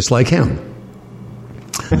I was just like him.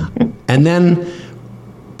 And then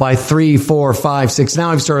by 3, 4, 5, 6, now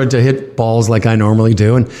I've started to hit balls like I normally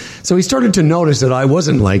do. And so he started to notice that I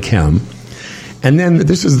wasn't like him. And then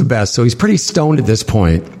this is the best. So he's pretty stoned at this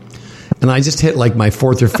point. And I just hit like my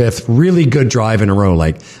fourth or fifth really good drive in a row,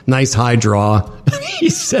 like nice high draw. He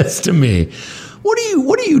says to me,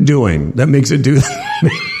 What are you doing that makes it do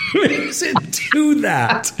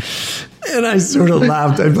that? And I sort of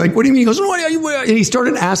laughed. I'm like, what do you mean? He goes, and he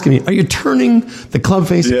started asking me, are you turning the club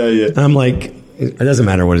face? Yeah. And I'm like, it doesn't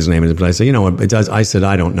matter what his name is, but I said, you know what, it does. I said,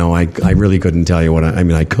 I don't know. I really couldn't tell you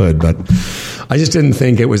I could, but I just didn't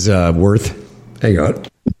think it was worth. Hang on.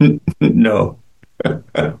 No.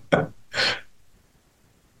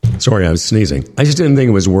 Sorry, I was sneezing. I just didn't think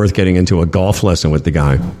it was worth getting into a golf lesson with the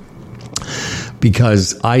guy.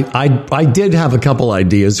 Because I did have a couple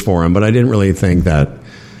ideas for him, but I didn't really think that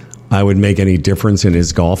I would make any difference in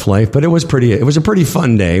his golf life. But it was a pretty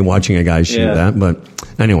fun day watching a guy shoot that. But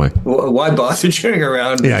anyway, why bother turning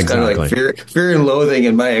around? Yeah, it's exactly. Kind of like fear and loathing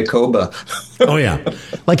in Mayakoba. Oh yeah,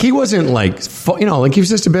 like he wasn't like he was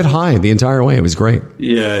just a bit high the entire way. It was great.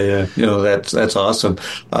 Yeah. That's awesome.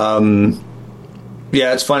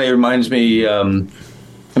 Yeah, it's funny. It reminds me. I'm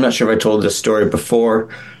not sure if I told this story before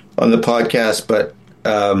on the podcast, but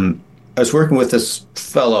I was working with this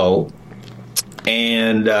fellow,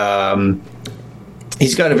 and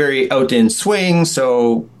he's got a very out-in swing,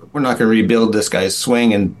 so we're not going to rebuild this guy's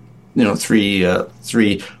swing in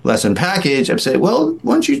 3 lesson package. I'd say, well,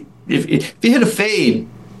 why don't you, if you hit a fade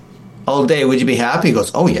all day, would you be happy? He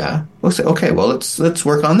goes, oh yeah. We'll say, okay, well let's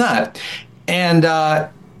work on that. And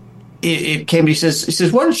it came to, he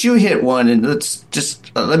says, why don't you hit one and let's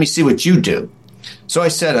just let me see what you do. So I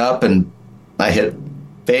set up and I hit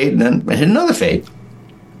fade, and then I hit another fade.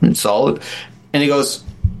 It's solid. And he goes,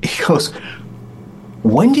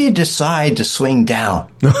 when do you decide to swing down?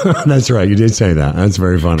 That's right. You did say that. That's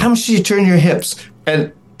very funny. How much do you turn your hips?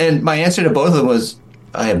 And my answer to both of them was,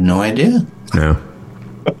 I have no idea. Yeah.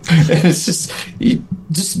 And it's just, you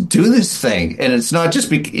just do this thing. And it's not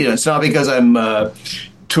just, it's not because I'm a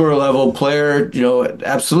tour level player,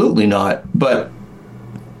 absolutely not. But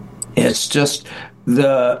it's just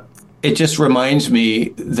it just reminds me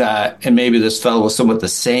that, and maybe this fellow was somewhat the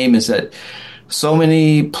same, is that so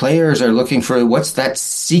many players are looking for what's that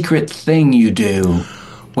secret thing you do?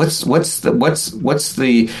 What's the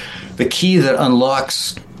key that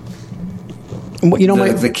unlocks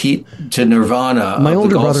the key to nirvana? My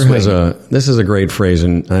older brother has this is a great phrase,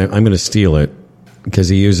 and I'm going to steal it because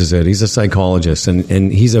he uses it. He's a psychologist,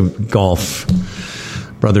 and he's a golf.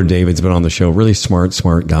 Brother David's been on the show. Really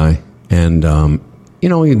smart guy. And,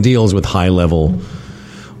 he deals with high-level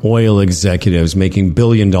oil executives making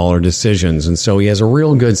billion-dollar decisions. And so he has a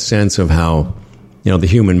real good sense of how, the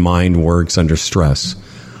human mind works under stress.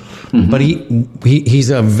 Mm-hmm. But he's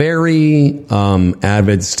a very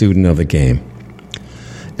avid student of the game.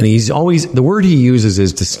 And the word he uses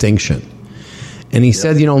is distinction. And he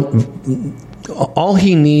said, all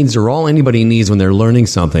he needs, or all anybody needs when they're learning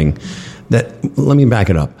something, let me back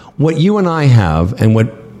it up. What you and I have, and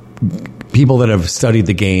what people that have studied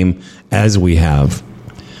the game as we have,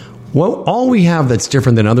 all we have that's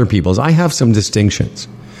different than other people is I have some distinctions.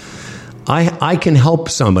 I can help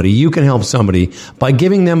somebody, you can help somebody by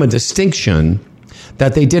giving them a distinction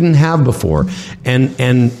that they didn't have before.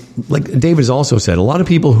 And like David has also said, a lot of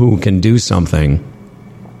people who can do something,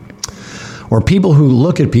 or people who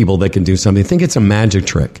look at people that can do something, think it's a magic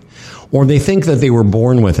trick, or they think that they were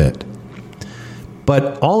born with it.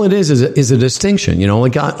 But all it is a distinction.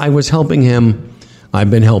 Like I was helping him,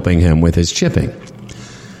 I've been helping him with his chipping.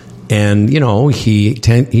 And, he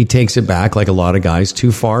takes it back, like a lot of guys,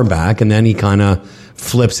 too far back, and then he kind of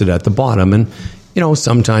flips it at the bottom. And,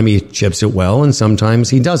 sometimes he chips it well, and sometimes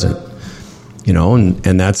he doesn't.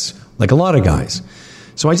 And that's like a lot of guys.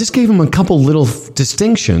 So I just gave him a couple little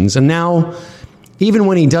distinctions, and now, even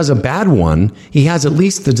when he does a bad one, he has at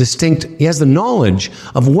least he has the knowledge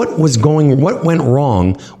of what went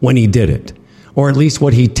wrong when he did it, or at least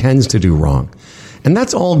what he tends to do wrong. And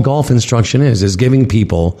that's all golf instruction is giving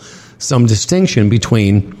people some distinction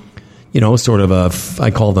between, sort of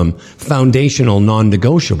I call them foundational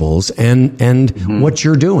non-negotiables and what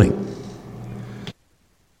you're doing.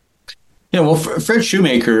 Yeah, well, Fred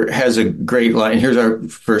Shoemaker has a great line. Here's our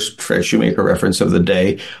first Fred Shoemaker reference of the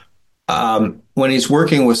day. When he's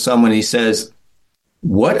working with someone, he says,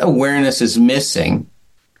 "What awareness is missing,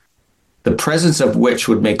 the presence of which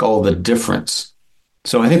would make all the difference."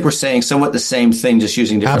 So I think we're saying somewhat the same thing, just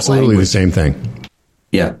using different language. Absolutely the same thing.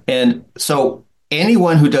 Yeah. And so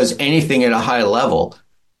anyone who does anything at a high level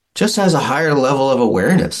just has a higher level of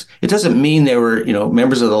awareness. It doesn't mean they were,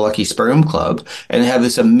 members of the Lucky Sperm Club and have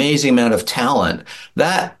this amazing amount of talent.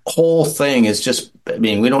 That whole thing is just,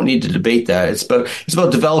 we don't need to debate that. It's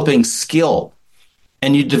about developing skill.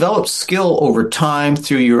 And you develop skill over time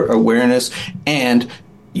through your awareness, and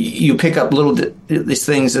you pick up these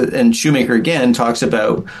things. And Shoemaker again talks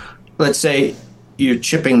about, let's say you're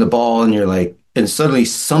chipping the ball and you're like, and suddenly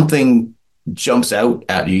something jumps out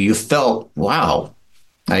at you. You felt, wow.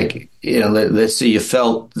 Like, let's say you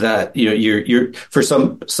felt that, you're for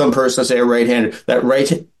some person, let's say a right-hander,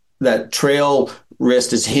 that trail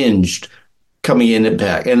wrist is hinged coming in and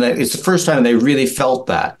back. And it's the first time they really felt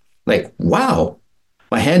that. Like, wow,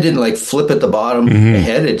 my hand didn't like flip at the bottom of the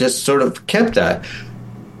head. It just sort of kept that.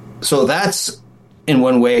 So that's, in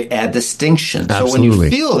one way, a distinction. Absolutely. So when you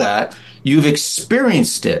feel that, you've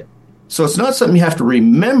experienced it. So it's not something you have to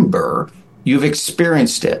remember. You've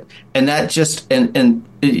experienced it. And that just, and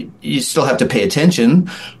you still have to pay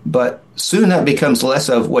attention, but soon that becomes less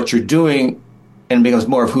of what you're doing and becomes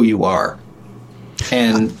more of who you are.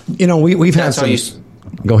 And, we've had some...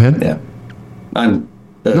 Go ahead. Yeah. I'm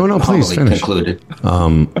no, please finish. Concluded.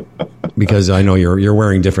 Because I know you're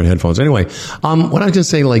wearing different headphones. Anyway, what I was going to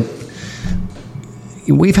say, like,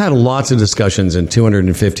 we've had lots of discussions in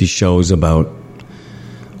 250 shows about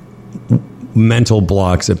mental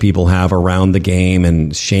blocks that people have around the game,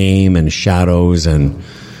 and shame and shadows, and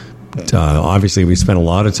obviously we spent a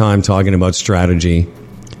lot of time talking about strategy,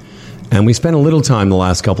 and we spent a little time the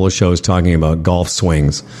last couple of shows talking about golf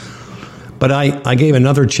swings. But I gave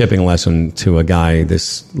another chipping lesson to a guy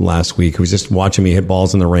this last week who was just watching me hit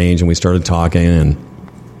balls in the range, and we started talking, and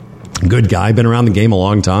good guy, been around the game a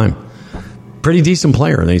long time, pretty decent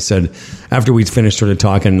player. And he said, after we finished sort of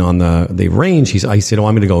talking on the range, I said,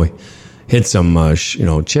 I'm going to go hit some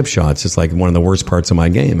chip shots. It's like one of the worst parts of my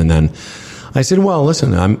game. And then I said, well,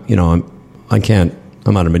 listen, I'm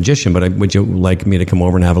not a magician, but would you like me to come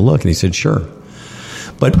over and have a look? And he said, sure.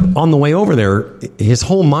 But on the way over there, his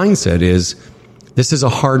whole mindset is, this is a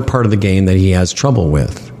hard part of the game that he has trouble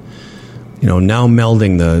with. Now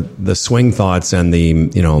melding the swing thoughts and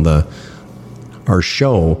our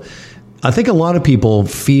show, I think a lot of people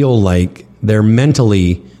feel like they're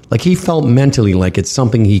mentally, like he felt mentally like it's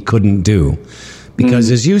something he couldn't do.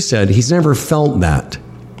 Because as you said, he's never felt that.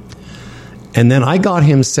 And then I got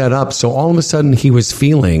him set up, so all of a sudden he was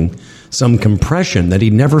feeling some compression that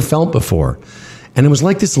he'd never felt before. And it was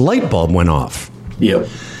like this light bulb went off. Yep.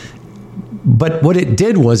 But what it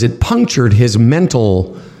did was it punctured his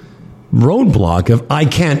mental roadblock of, I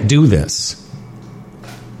can't do this.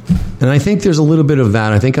 And I think there's a little bit of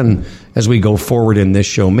that. I think as we go forward in this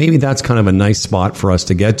show, maybe that's kind of a nice spot for us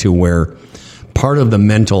to get to, where part of the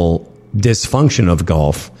mental dysfunction of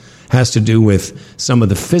golf has to do with some of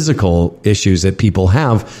the physical issues that people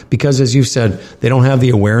have, because, as you said, they don't have the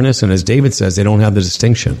awareness, and as David says, they don't have the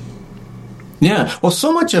distinction. Yeah. Well,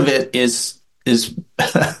 so much of it is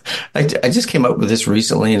I just came up with this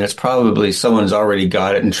recently, and it's probably someone's already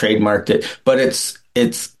got it and trademarked it, but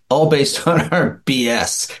it's all based on our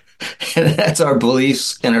BS, and that's our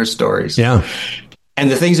beliefs and our stories. Yeah. And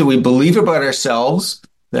the things that we believe about ourselves,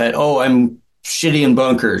 that, oh, I'm shitty in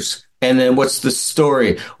bunkers. And then what's the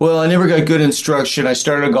story? Well, I never got good instruction. I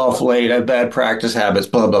started golf late. I have bad practice habits,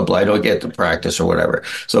 blah, blah, blah. I don't get to practice or whatever.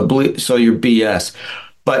 So you're BS.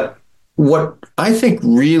 But what I think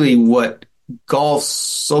really what golf,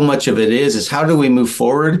 so much of it is how do we move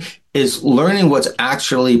forward, is learning what's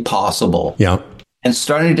actually possible. Yeah. And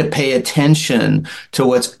starting to pay attention to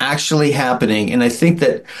what's actually happening. And I think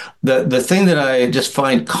that the thing that I just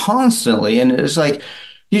find constantly, and it's like,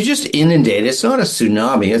 you're just inundated. It's not a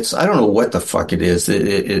tsunami. I don't know what the fuck it is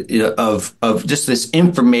of just this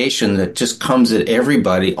information that just comes at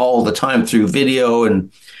everybody all the time through video and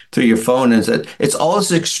through your phone. And it's all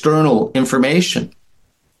this external information.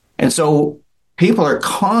 And so people are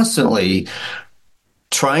constantly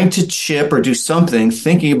trying to chip or do something,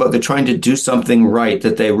 thinking about they're trying to do something right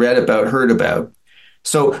that they read about, heard about.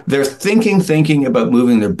 So they're thinking about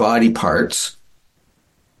moving their body parts.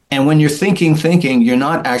 And when you're thinking, you're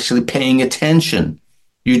not actually paying attention.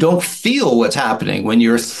 You don't feel what's happening when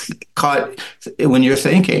you're when you're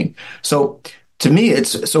thinking. So to me,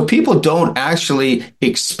 so people don't actually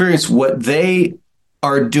experience what they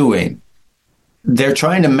are doing. They're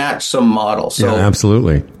trying to match some model. So, yeah,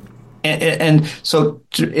 absolutely. And so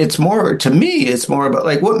it's more, to me, it's more about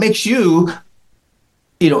like what makes you,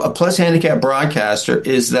 a plus handicap broadcaster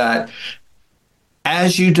is that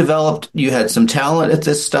as you developed, you had some talent at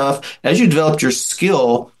this stuff. As you developed your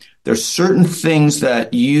skill, there's certain things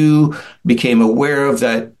that you became aware of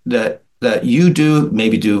that you do,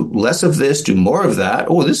 maybe do less of this, do more of that.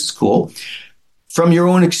 Oh, this is cool, from your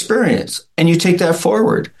own experience. And you take that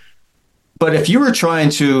forward. But if you were trying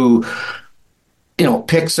to,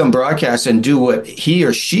 pick some broadcast and do what he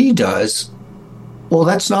or she does, well,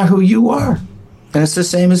 that's not who you are. And it's the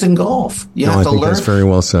same as in golf. You have to learn. That's very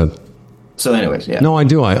well said. So anyways, yeah. No, I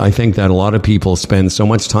do. I think that a lot of people spend so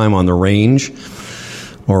much time on the range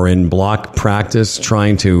or in block practice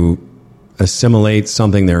trying to assimilate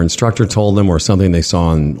something their instructor told them or something they saw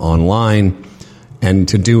online and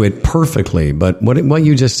to do it perfectly. But what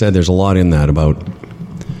you just said, there's a lot in that about,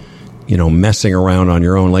 messing around on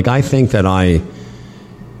your own. Like, I think that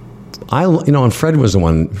and Fred was the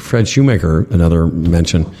one, Fred Shoemaker, another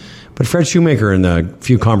mention. But Fred Shoemaker, in the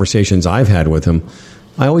few conversations I've had with him,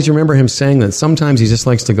 I always remember him saying that sometimes he just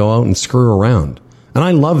likes to go out and screw around. And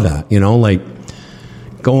I love that, like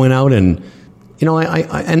going out and,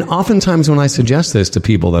 and oftentimes when I suggest this to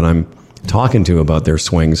people that I'm talking to about their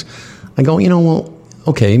swings, I go, well,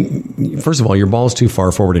 okay, first of all, your ball's too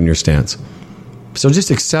far forward in your stance. So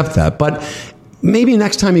just accept that. But maybe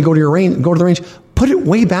next time you go to the range, put it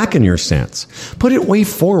way back in your stance. Put it way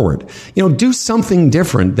forward. Do something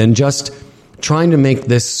different than just trying to make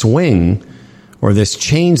this swing or this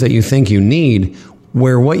change that you think you need,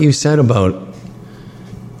 where what you said about,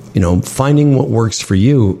 finding what works for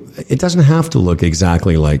you, it doesn't have to look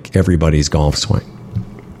exactly like everybody's golf swing.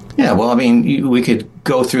 Yeah, well, I mean, we could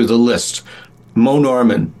go through the list. Mo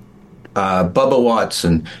Norman, Bubba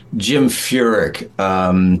Watson, Jim Furyk,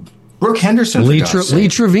 Brooke Henderson, Lee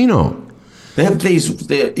Trevino. They have these,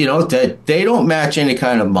 that they don't match any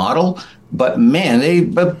kind of model, but man,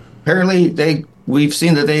 we've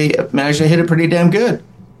seen that they managed to hit it pretty damn good.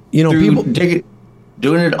 People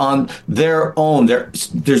doing it on their own.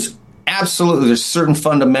 There's certain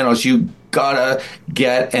fundamentals you gotta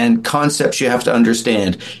get and concepts you have to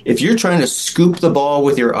understand. If you're trying to scoop the ball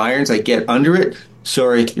with your irons, like get under it,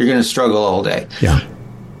 sorry, you're going to struggle all day. Yeah.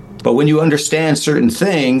 But when you understand certain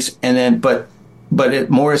things, and then but it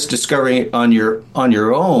more is discovering it on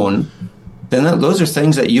your own, then those are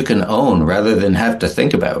things that you can own rather than have to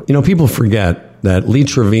think about. People forget that Lee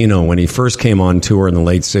Trevino, when he first came on tour in the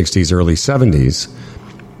late 60s, early 70s,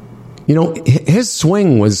 his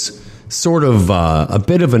swing was sort of a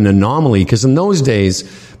bit of an anomaly, because in those days,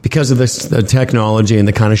 because of the technology and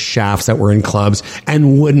the kind of shafts that were in clubs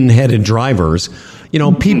and wooden-headed drivers,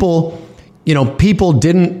 people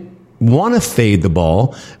didn't want to fade the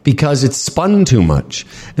ball because it spun too much.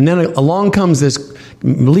 And then along comes this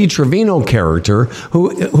Lee Trevino character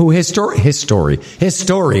who history,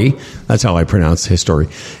 that's how I pronounce history.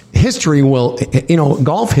 History will,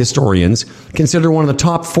 golf historians consider one of the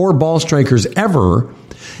top 4 ball strikers ever.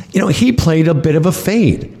 He played a bit of a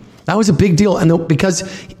fade. That was a big deal, and because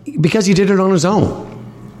he did it on his own.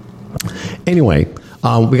 Anyway,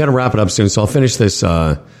 we got to wrap it up soon, so I'll finish this.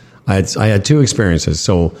 I had 2 experiences.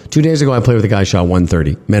 So 2 days ago, I played with a guy, shot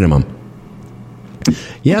 130 minimum.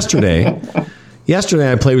 Yesterday,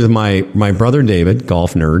 yesterday I played with my brother David,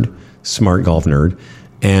 golf nerd, smart golf nerd,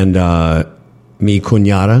 and mi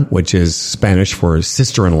cuñada, which is Spanish for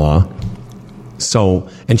sister-in-law. So,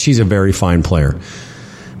 and she's a very fine player.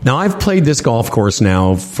 Now, I've played this golf course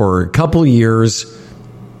now for a couple years,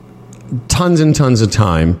 tons and tons of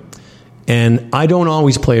time, and I don't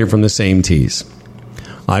always play it from the same tees.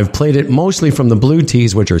 I've played it mostly from the blue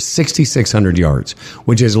tees, which are 6,600 yards,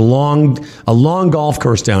 which is a long golf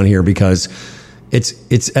course down here because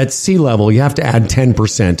it's at sea level. You have to add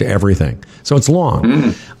 10% to everything. So it's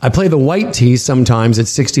long. I play the white tees sometimes at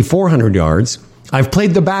 6,400 yards. I've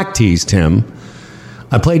played the back tees, Tim.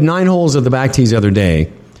 I played 9 holes at the back tees the other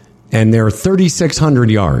day, and they're 3,600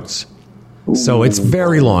 yards. So it's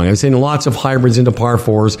very long. I was saying lots of hybrids into par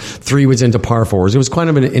 4s, 3-woods into par 4s. It was kind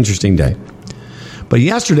of an interesting day. But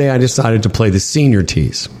yesterday I decided to play the senior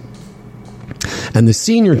tees. And the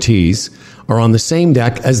senior tees are on the same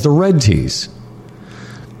deck as the red tees.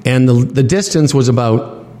 And the distance was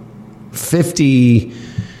about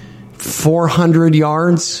 5,400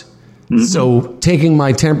 yards. Mm-hmm. So taking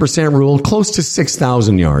my 10% rule, close to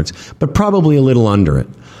 6,000 yards, but probably a little under it.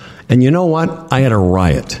 And you know what? I had a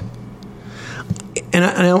riot.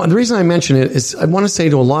 And the reason I mention it is I want to say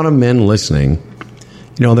to a lot of men listening,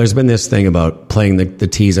 there's been this thing about playing the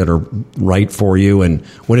tees that are right for you, and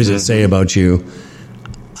what does it say about you?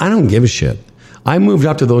 I don't give a shit. I moved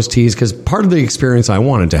up to those tees because part of the experience I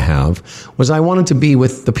wanted to have was I wanted to be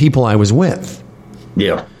with the people I was with.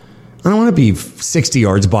 Yeah. I don't want to be 60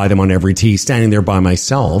 yards by them on every tee, standing there by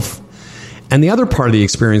myself. And the other part of the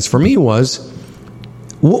experience for me was,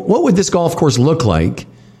 what would this golf course look like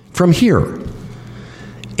from here?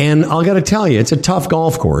 And I'll got to tell you, it's a tough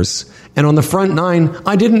golf course. And on the front 9,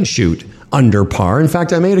 I didn't shoot under par. In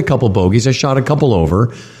fact, I made a couple bogeys. I shot a couple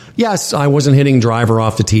over. Yes, I wasn't hitting driver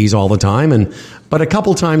off the tees all the time, but a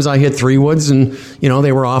couple times I hit 3-woods and,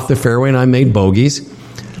 they were off the fairway and I made bogeys.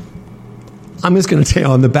 I'm just going to tell you,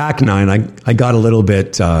 on the back 9, I got a little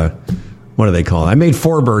bit, what do they call it? I made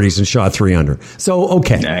 4 birdies and shot 3 under. So,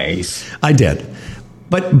 okay. Nice. I did.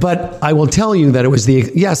 But I will tell you that it was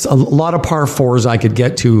a lot of par 4s I could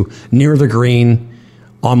get to near the green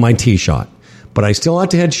on my tee shot. But I still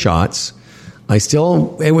had to hit shots.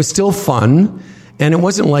 It was still fun. And it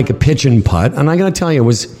wasn't like a pitch and putt. And I got to tell you,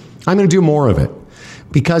 I'm going to do more of it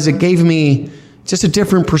because it gave me just a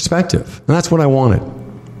different perspective. And that's what I wanted.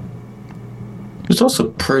 It's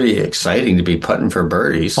also pretty exciting to be putting for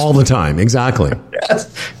birdies. All the time. Exactly.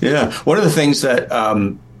 Yeah. One of the things that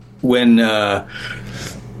when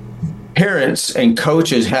parents and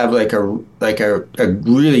coaches have like a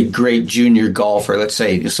really great junior golfer, let's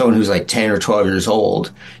say someone who's like 10 or 12 years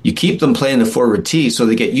old, you keep them playing the forward tee so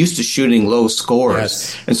they get used to shooting low scores.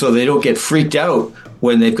 Yes. And so they don't get freaked out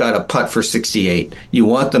when they've got a putt for 68. You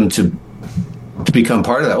want them to become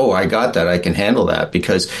part of that. Oh, I got that. I can handle that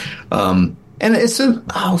because, and it's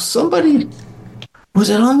somebody, was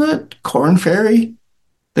it on the Corn Ferry?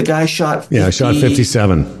 The guy shot 50. Yeah, I shot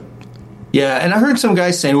 57. Yeah, and I heard some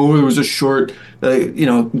guys saying, "Oh, it was a short."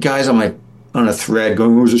 Guys on a thread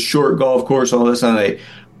going, "It was a short golf course." All this, and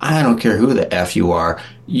I don't care who the f you are.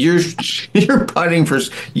 You're putting for.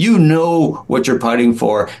 You know what you're putting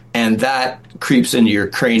for, and that creeps into your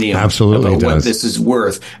cranium. Absolutely, about does. What this is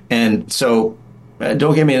worth, and so.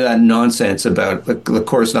 Don't get me that nonsense about the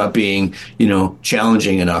course not being,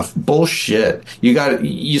 challenging enough. Bullshit.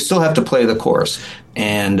 You still have to play the course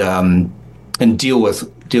and deal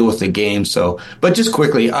with the game. So, but just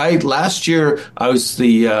quickly, last year I was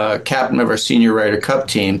the captain of our senior Ryder Cup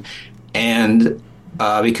team, and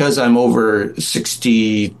because I'm over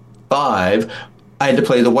 65, I had to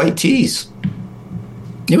play the white tees.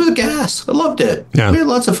 It was a gas. I loved it. Yeah. We had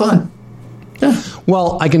lots of fun. Yeah.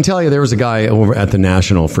 Well, I can tell you there was a guy over at the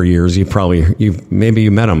National for years. Maybe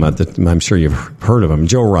you met him I'm sure you've heard of him,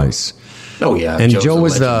 Joe Rice. Oh yeah. And Joe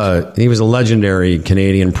was he was a legendary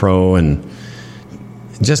Canadian pro and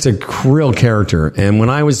just a real character. And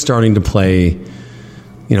when I was starting to play,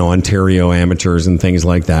 Ontario amateurs and things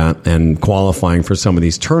like that and qualifying for some of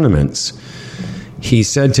these tournaments, he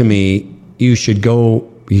said to me, you should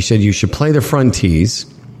play the front tees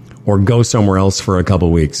or go somewhere else for a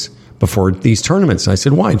couple weeks before these tournaments. I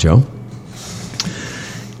said, why, Joe?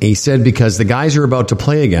 He said, because the guys you're about to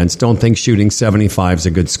play against don't think shooting 75 is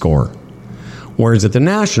a good score. Whereas at the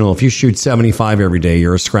National, if you shoot 75 every day,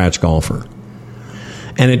 you're a scratch golfer.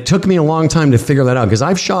 And it took me a long time to figure that out because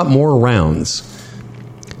I've shot more rounds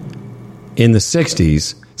in the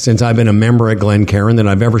 60s since I've been a member at Glencairn than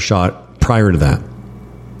I've ever shot prior to that.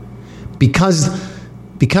 Because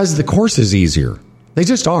the course is easier. They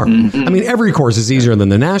just are. Mm-hmm. I mean, every course is easier than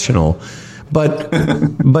the National, but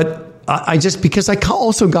I just, because I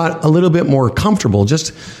also got a little bit more comfortable,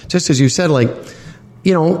 just as you said, like,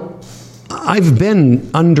 you know, I've been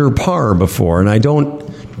under par before, and I don't.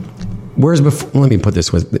 Whereas before, let me put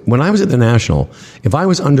this with, when I was at the National, if I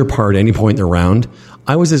was under par at any point in the round,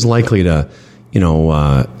 I was as likely to, you know,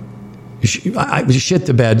 I shit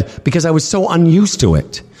the bed because I was so unused to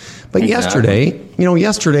it. But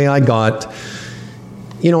yesterday I got,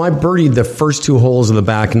 you know, I birdied the first 2 holes of the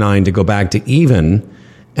back 9 to go back to even.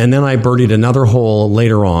 And then I birdied another hole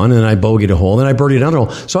later on, and I bogeyed a hole, and I birdied another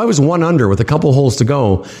hole. So I was 1 under with a couple holes to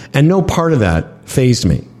go, and no part of that fazed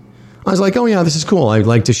me. I was like, oh yeah, this is cool. I'd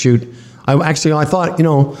like to shoot. I thought, you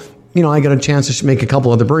know, I got a chance to make a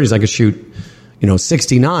couple other birdies. I could shoot, you know,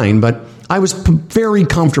 69, but I was very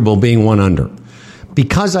comfortable being 1 under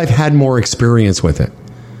because I've had more experience with it.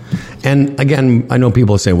 And again, I know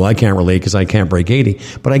people say, well, I can't relate because I can't break 80,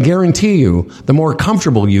 but I guarantee you, the more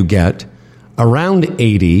comfortable you get around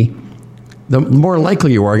 80, the more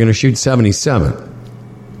likely you are going to shoot 77.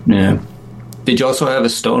 Yeah. Did you also have a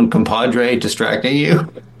stoned compadre distracting you?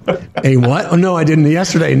 A what? Oh, no, I didn't.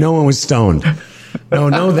 Yesterday, no one was stoned.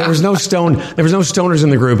 No, there was no stoners in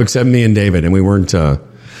the group except me and David, and we weren't. There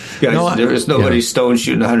was nobody stoned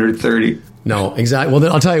shooting 130. No, exactly. Well,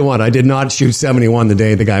 then I'll tell you what. I did not shoot 71 the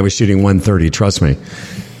day the guy was shooting 130. Trust me.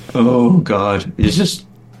 Oh God, it's just.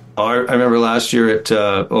 I remember last year at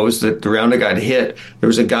what was the round I got hit. There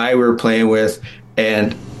was a guy we were playing with,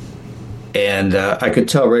 and I could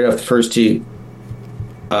tell right off the first tee.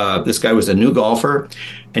 This guy was a new golfer,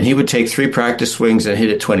 and he would take 3 practice swings and hit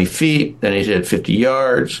it 20 feet. Then he'd hit it 50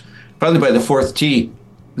 yards. Finally, by the 4th tee,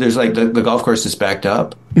 there's like the golf course is backed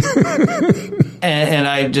up. and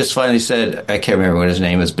I just finally said, I can't remember what his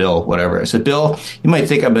name is, Bill, whatever. I said, Bill, you might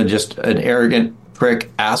think I'm just an arrogant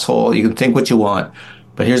prick asshole. You can think what you want.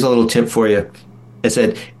 But here's a little tip for you. I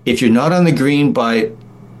said, if you're not on the green by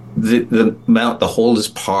the amount the hole is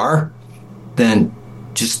par, then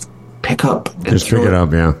just pick up. Just pick it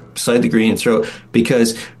up, yeah. Beside the green and throw it,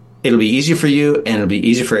 because it'll be easy for you and it'll be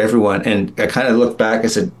easy for everyone. And I kind of looked back. I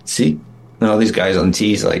said, see, all these guys on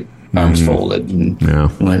tees, like arms folded. And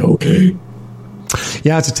I'm like, okay.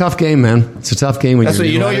 Yeah, it's a tough game, man. It's a tough game. When That's what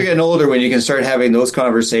you know you're getting older, when you can start having those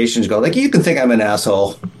conversations. Go like, you can think I'm an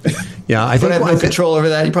asshole. Yeah, I think I have no control over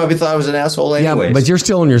that. You probably thought I was an asshole anyways. Yeah, but you're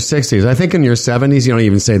still in your 60s. I think in your 70s, you don't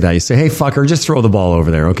even say that. You say, hey, fucker, just throw the ball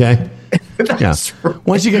over there, okay? Yeah. Right.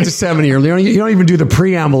 Once you get to 70, you don't even do the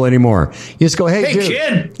preamble anymore. You just go, hey dude.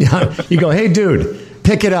 Kid. Yeah, you go, hey, dude,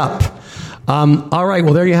 pick it up. All right,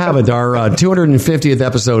 well, there you have it. Our 250th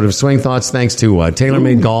episode of Swing Thoughts. Thanks to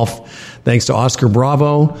TaylorMade Golf. Thanks to Oscar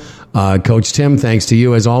Bravo. Coach Tim, thanks to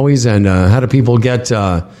you as always. And how do people get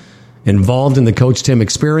involved in the Coach Tim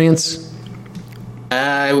experience?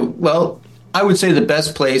 Well, I would say the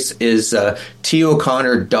best place is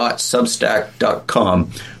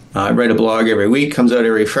toconnor.substack.com. I write a blog every week, comes out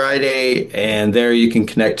every Friday, and there you can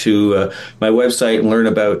connect to my website and learn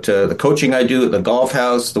about the coaching I do at the golf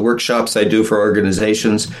house, the workshops I do for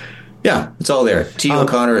organizations. Yeah, it's all there.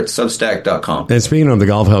 toconnor@substack.com. And speaking of the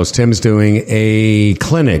golf house, Tim's doing a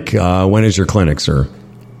clinic. When is your clinic, sir?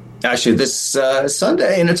 Actually, this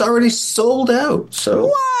Sunday, and it's already sold out. So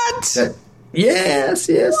what? Yes.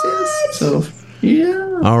 So,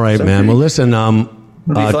 yeah. All right, man. Well, listen, fun.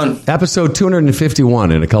 Episode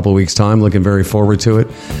 251 in a couple of weeks' time. Looking very forward to it.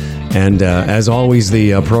 And as always,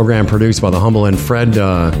 the program produced by the Humble and Fred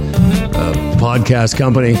podcast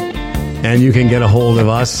company. And you can get a hold of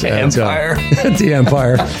us at Empire. The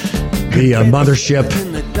Empire, the mothership,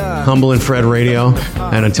 Humble and Fred Radio.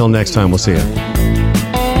 And until next time, we'll see you.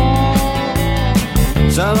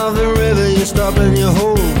 Sound of the river, you stop and you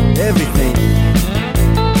hold everything.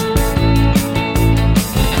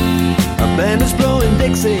 A band is blowing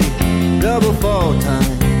Dixie, double fall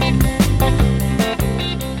time.